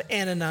lesson of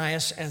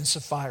Ananias and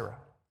Sapphira?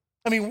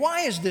 I mean,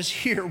 why is this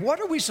here? What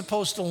are we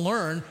supposed to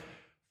learn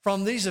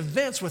from these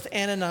events with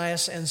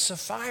Ananias and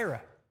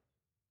Sapphira?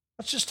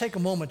 Let's just take a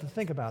moment to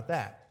think about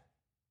that.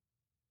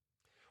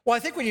 Well, I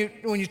think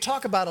when you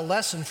talk about a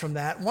lesson from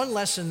that, one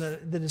lesson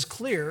that is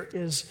clear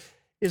is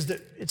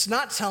that it's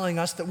not telling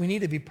us that we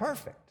need to be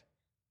perfect,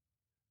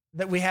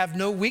 that we have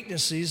no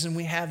weaknesses and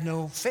we have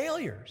no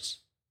failures.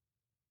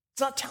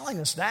 It's not telling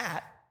us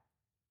that.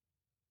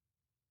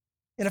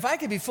 And if I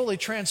could be fully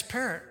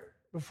transparent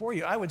before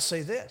you, I would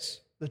say this.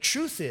 The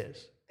truth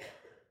is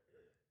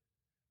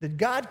that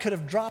God could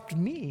have dropped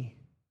me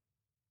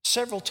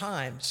several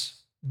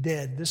times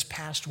dead this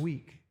past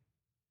week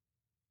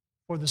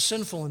for the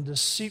sinful and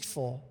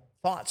deceitful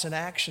thoughts and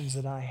actions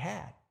that I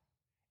had.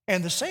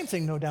 And the same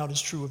thing, no doubt,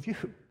 is true of you.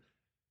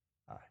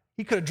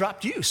 He could have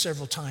dropped you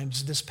several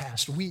times this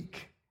past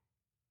week.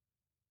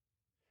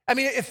 I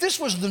mean, if this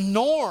was the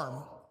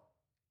norm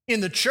in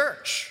the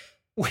church,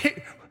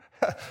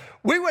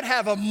 we would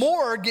have a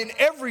morgue in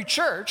every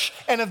church,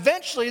 and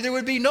eventually there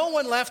would be no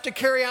one left to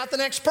carry out the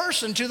next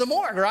person to the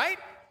morgue, right?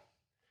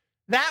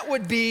 That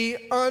would be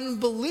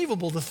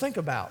unbelievable to think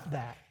about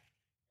that.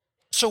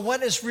 So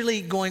what is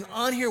really going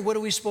on here? What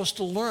are we supposed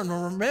to learn?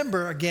 Well,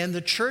 remember, again,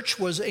 the church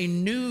was a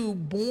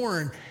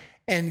newborn,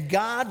 and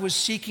God was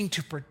seeking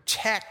to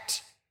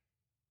protect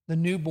the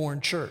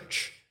newborn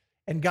church.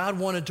 And God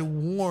wanted to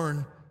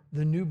warn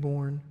the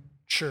newborn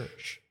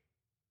church.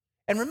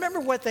 And remember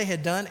what they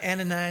had done,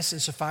 Ananias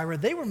and Sapphira?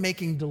 They were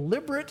making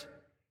deliberate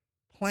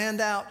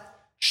planned out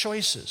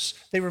choices.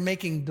 They were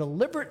making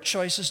deliberate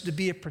choices to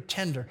be a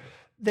pretender.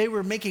 They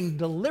were making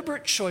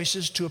deliberate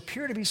choices to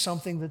appear to be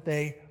something that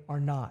they are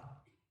not.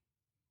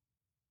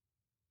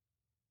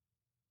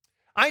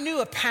 I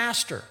knew a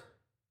pastor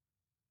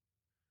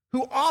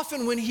who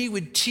often when he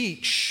would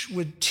teach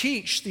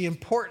the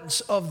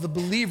importance of the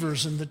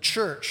believers in the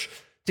church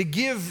to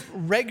give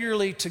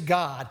regularly to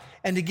God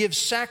and to give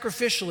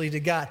sacrificially to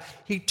God.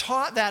 He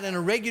taught that on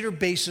a regular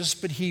basis,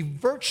 but he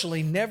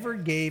virtually never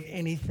gave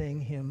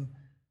anything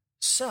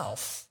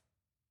himself.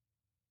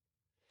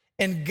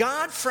 And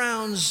God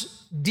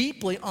frowns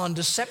deeply on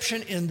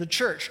deception in the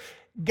church.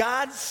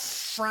 God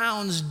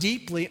frowns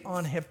deeply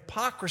on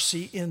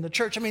hypocrisy in the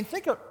church. I mean,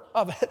 think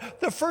of it.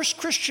 The first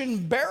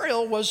Christian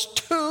burial was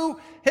 2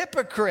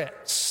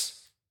 hypocrites.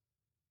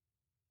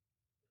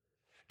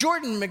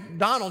 Jordan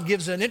McDonald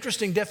gives an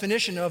interesting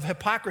definition of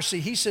hypocrisy.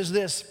 He says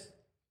this: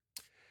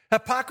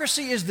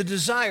 hypocrisy is the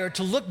desire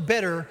to look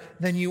better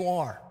than you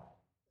are.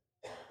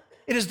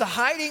 It is the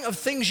hiding of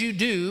things you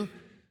do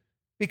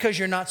because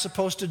you're not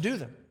supposed to do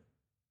them.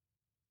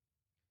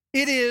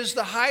 It is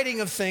the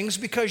hiding of things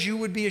because you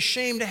would be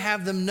ashamed to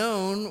have them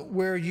known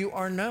where you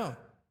are known.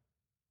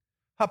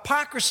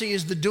 Hypocrisy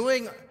is the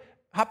doing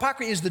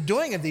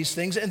of these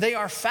things, and they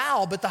are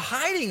foul, but the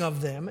hiding of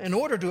them in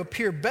order to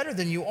appear better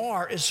than you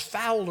are is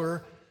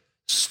fouler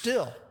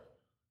still.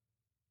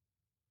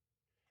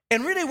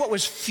 And really what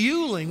was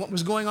fueling what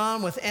was going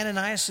on with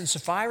Ananias and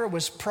Sapphira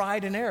was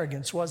pride and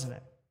arrogance, wasn't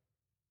it?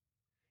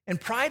 And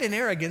pride and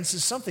arrogance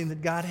is something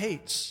that God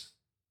hates.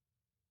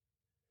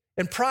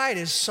 And pride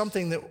is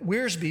something that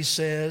Wiersbe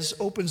says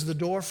opens the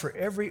door for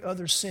every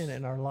other sin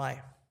in our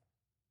life.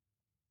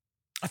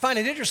 I find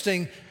it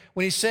interesting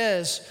when he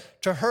says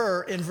to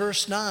her in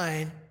verse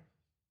 9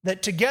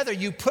 that together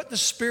you put the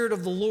Spirit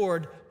of the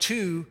Lord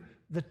to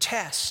the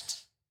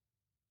test.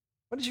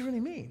 What does he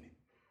really mean?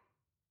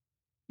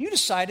 You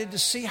decided to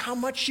see how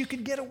much you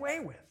could get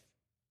away with.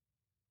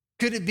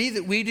 Could it be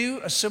that we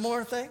do a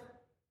similar thing?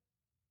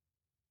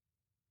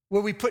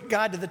 Where we put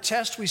God to the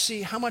test, we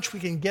see how much we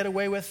can get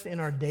away with in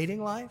our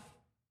dating life.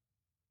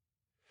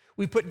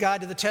 We put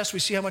God to the test, we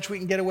see how much we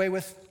can get away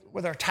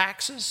with our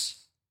taxes.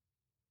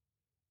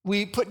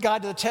 We put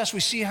God to the test, we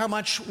see how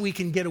much we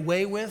can get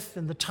away with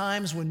in the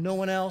times when no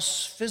one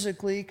else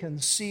physically can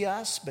see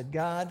us, but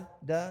God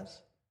does.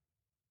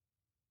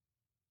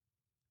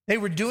 They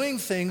were doing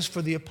things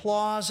for the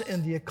applause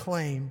and the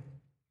acclaim.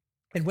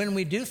 And when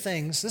we do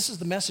things, this is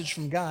the message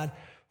from God,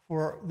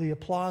 for the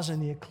applause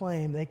and the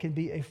acclaim, they can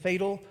be a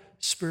fatal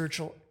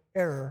spiritual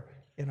error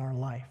in our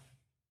life.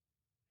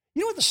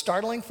 You know what the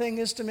startling thing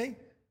is to me?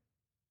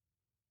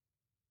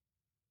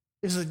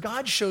 Is that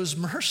God shows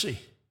mercy.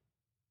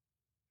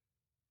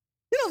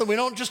 You know that we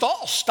don't just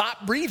all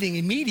stop breathing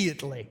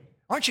immediately.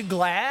 Aren't you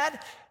glad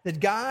that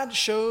God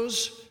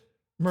shows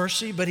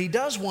mercy? But he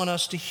does want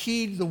us to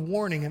heed the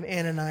warning of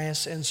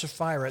Ananias and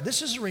Sapphira.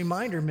 This is a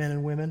reminder, men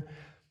and women,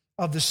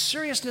 of the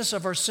seriousness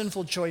of our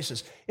sinful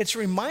choices. It's a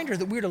reminder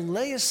that we're to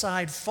lay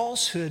aside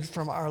falsehood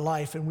from our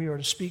life and we are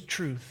to speak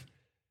truth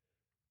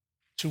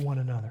to one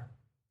another.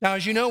 Now,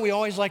 as you know, we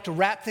always like to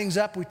wrap things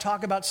up. We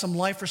talk about some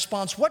life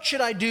response. What should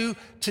I do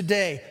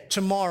today,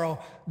 tomorrow,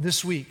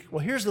 this week?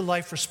 Well, here's the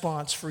life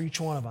response for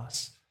each one of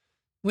us.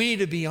 We need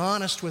to be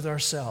honest with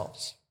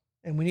ourselves,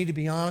 and we need to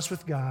be honest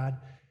with God,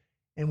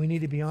 and we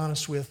need to be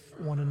honest with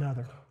one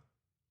another.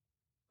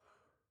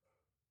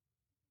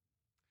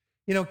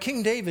 You know,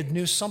 King David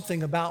knew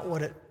something about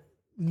what it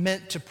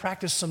meant to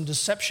practice some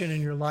deception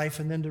in your life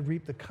and then to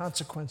reap the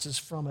consequences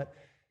from it.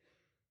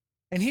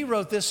 And he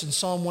wrote this in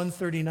Psalm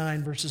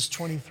 139, verses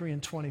 23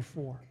 and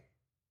 24.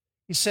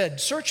 He said,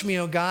 "Search me,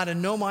 O God,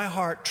 and know my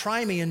heart.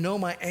 Try me and know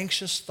my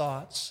anxious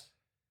thoughts.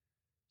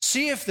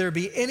 See if there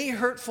be any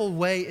hurtful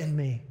way in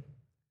me,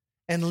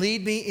 and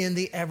lead me in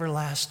the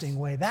everlasting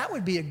way." That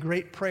would be a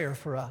great prayer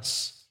for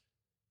us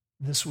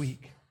this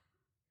week.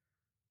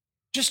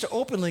 Just to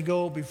openly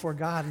go before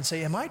God and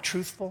say, am I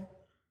truthful?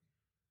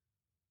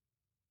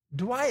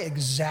 Do I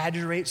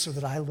exaggerate so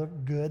that I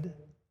look good?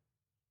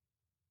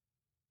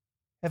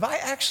 Have I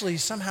actually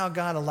somehow,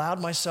 God, allowed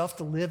myself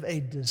to live a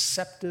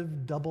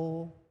deceptive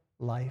double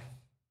life?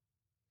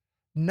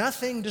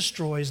 Nothing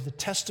destroys the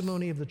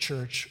testimony of the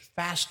church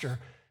faster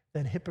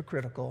than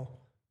hypocritical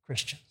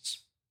Christians.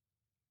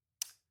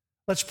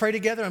 Let's pray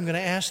together. I'm going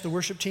to ask the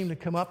worship team to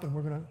come up and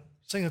we're going to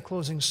sing a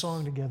closing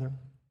song together.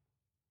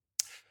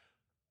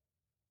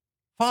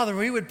 Father,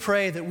 we would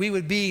pray that we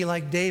would be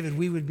like David.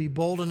 We would be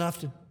bold enough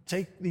to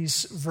take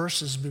these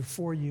verses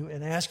before you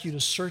and ask you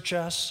to search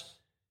us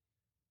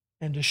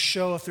and to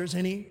show if there's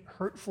any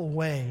hurtful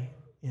way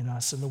in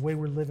us and the way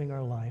we're living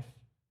our life.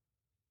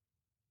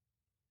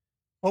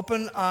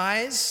 Open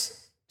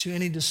eyes to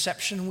any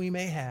deception we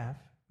may have,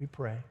 we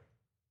pray.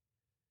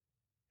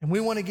 And we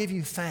want to give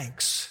you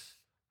thanks.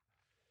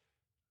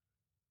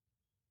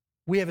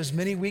 We have as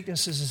many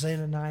weaknesses as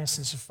Ananias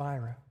and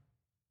Sapphira,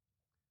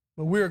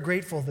 but we are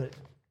grateful that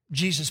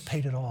Jesus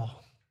paid it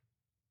all.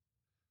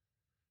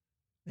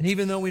 And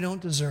even though we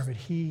don't deserve it,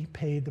 he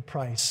paid the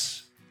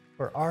price for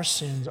for our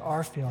sins,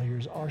 our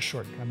failures, our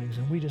shortcomings.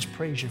 And we just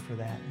praise you for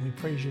that. And we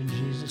praise you in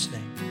Jesus'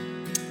 name.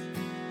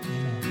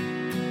 Amen.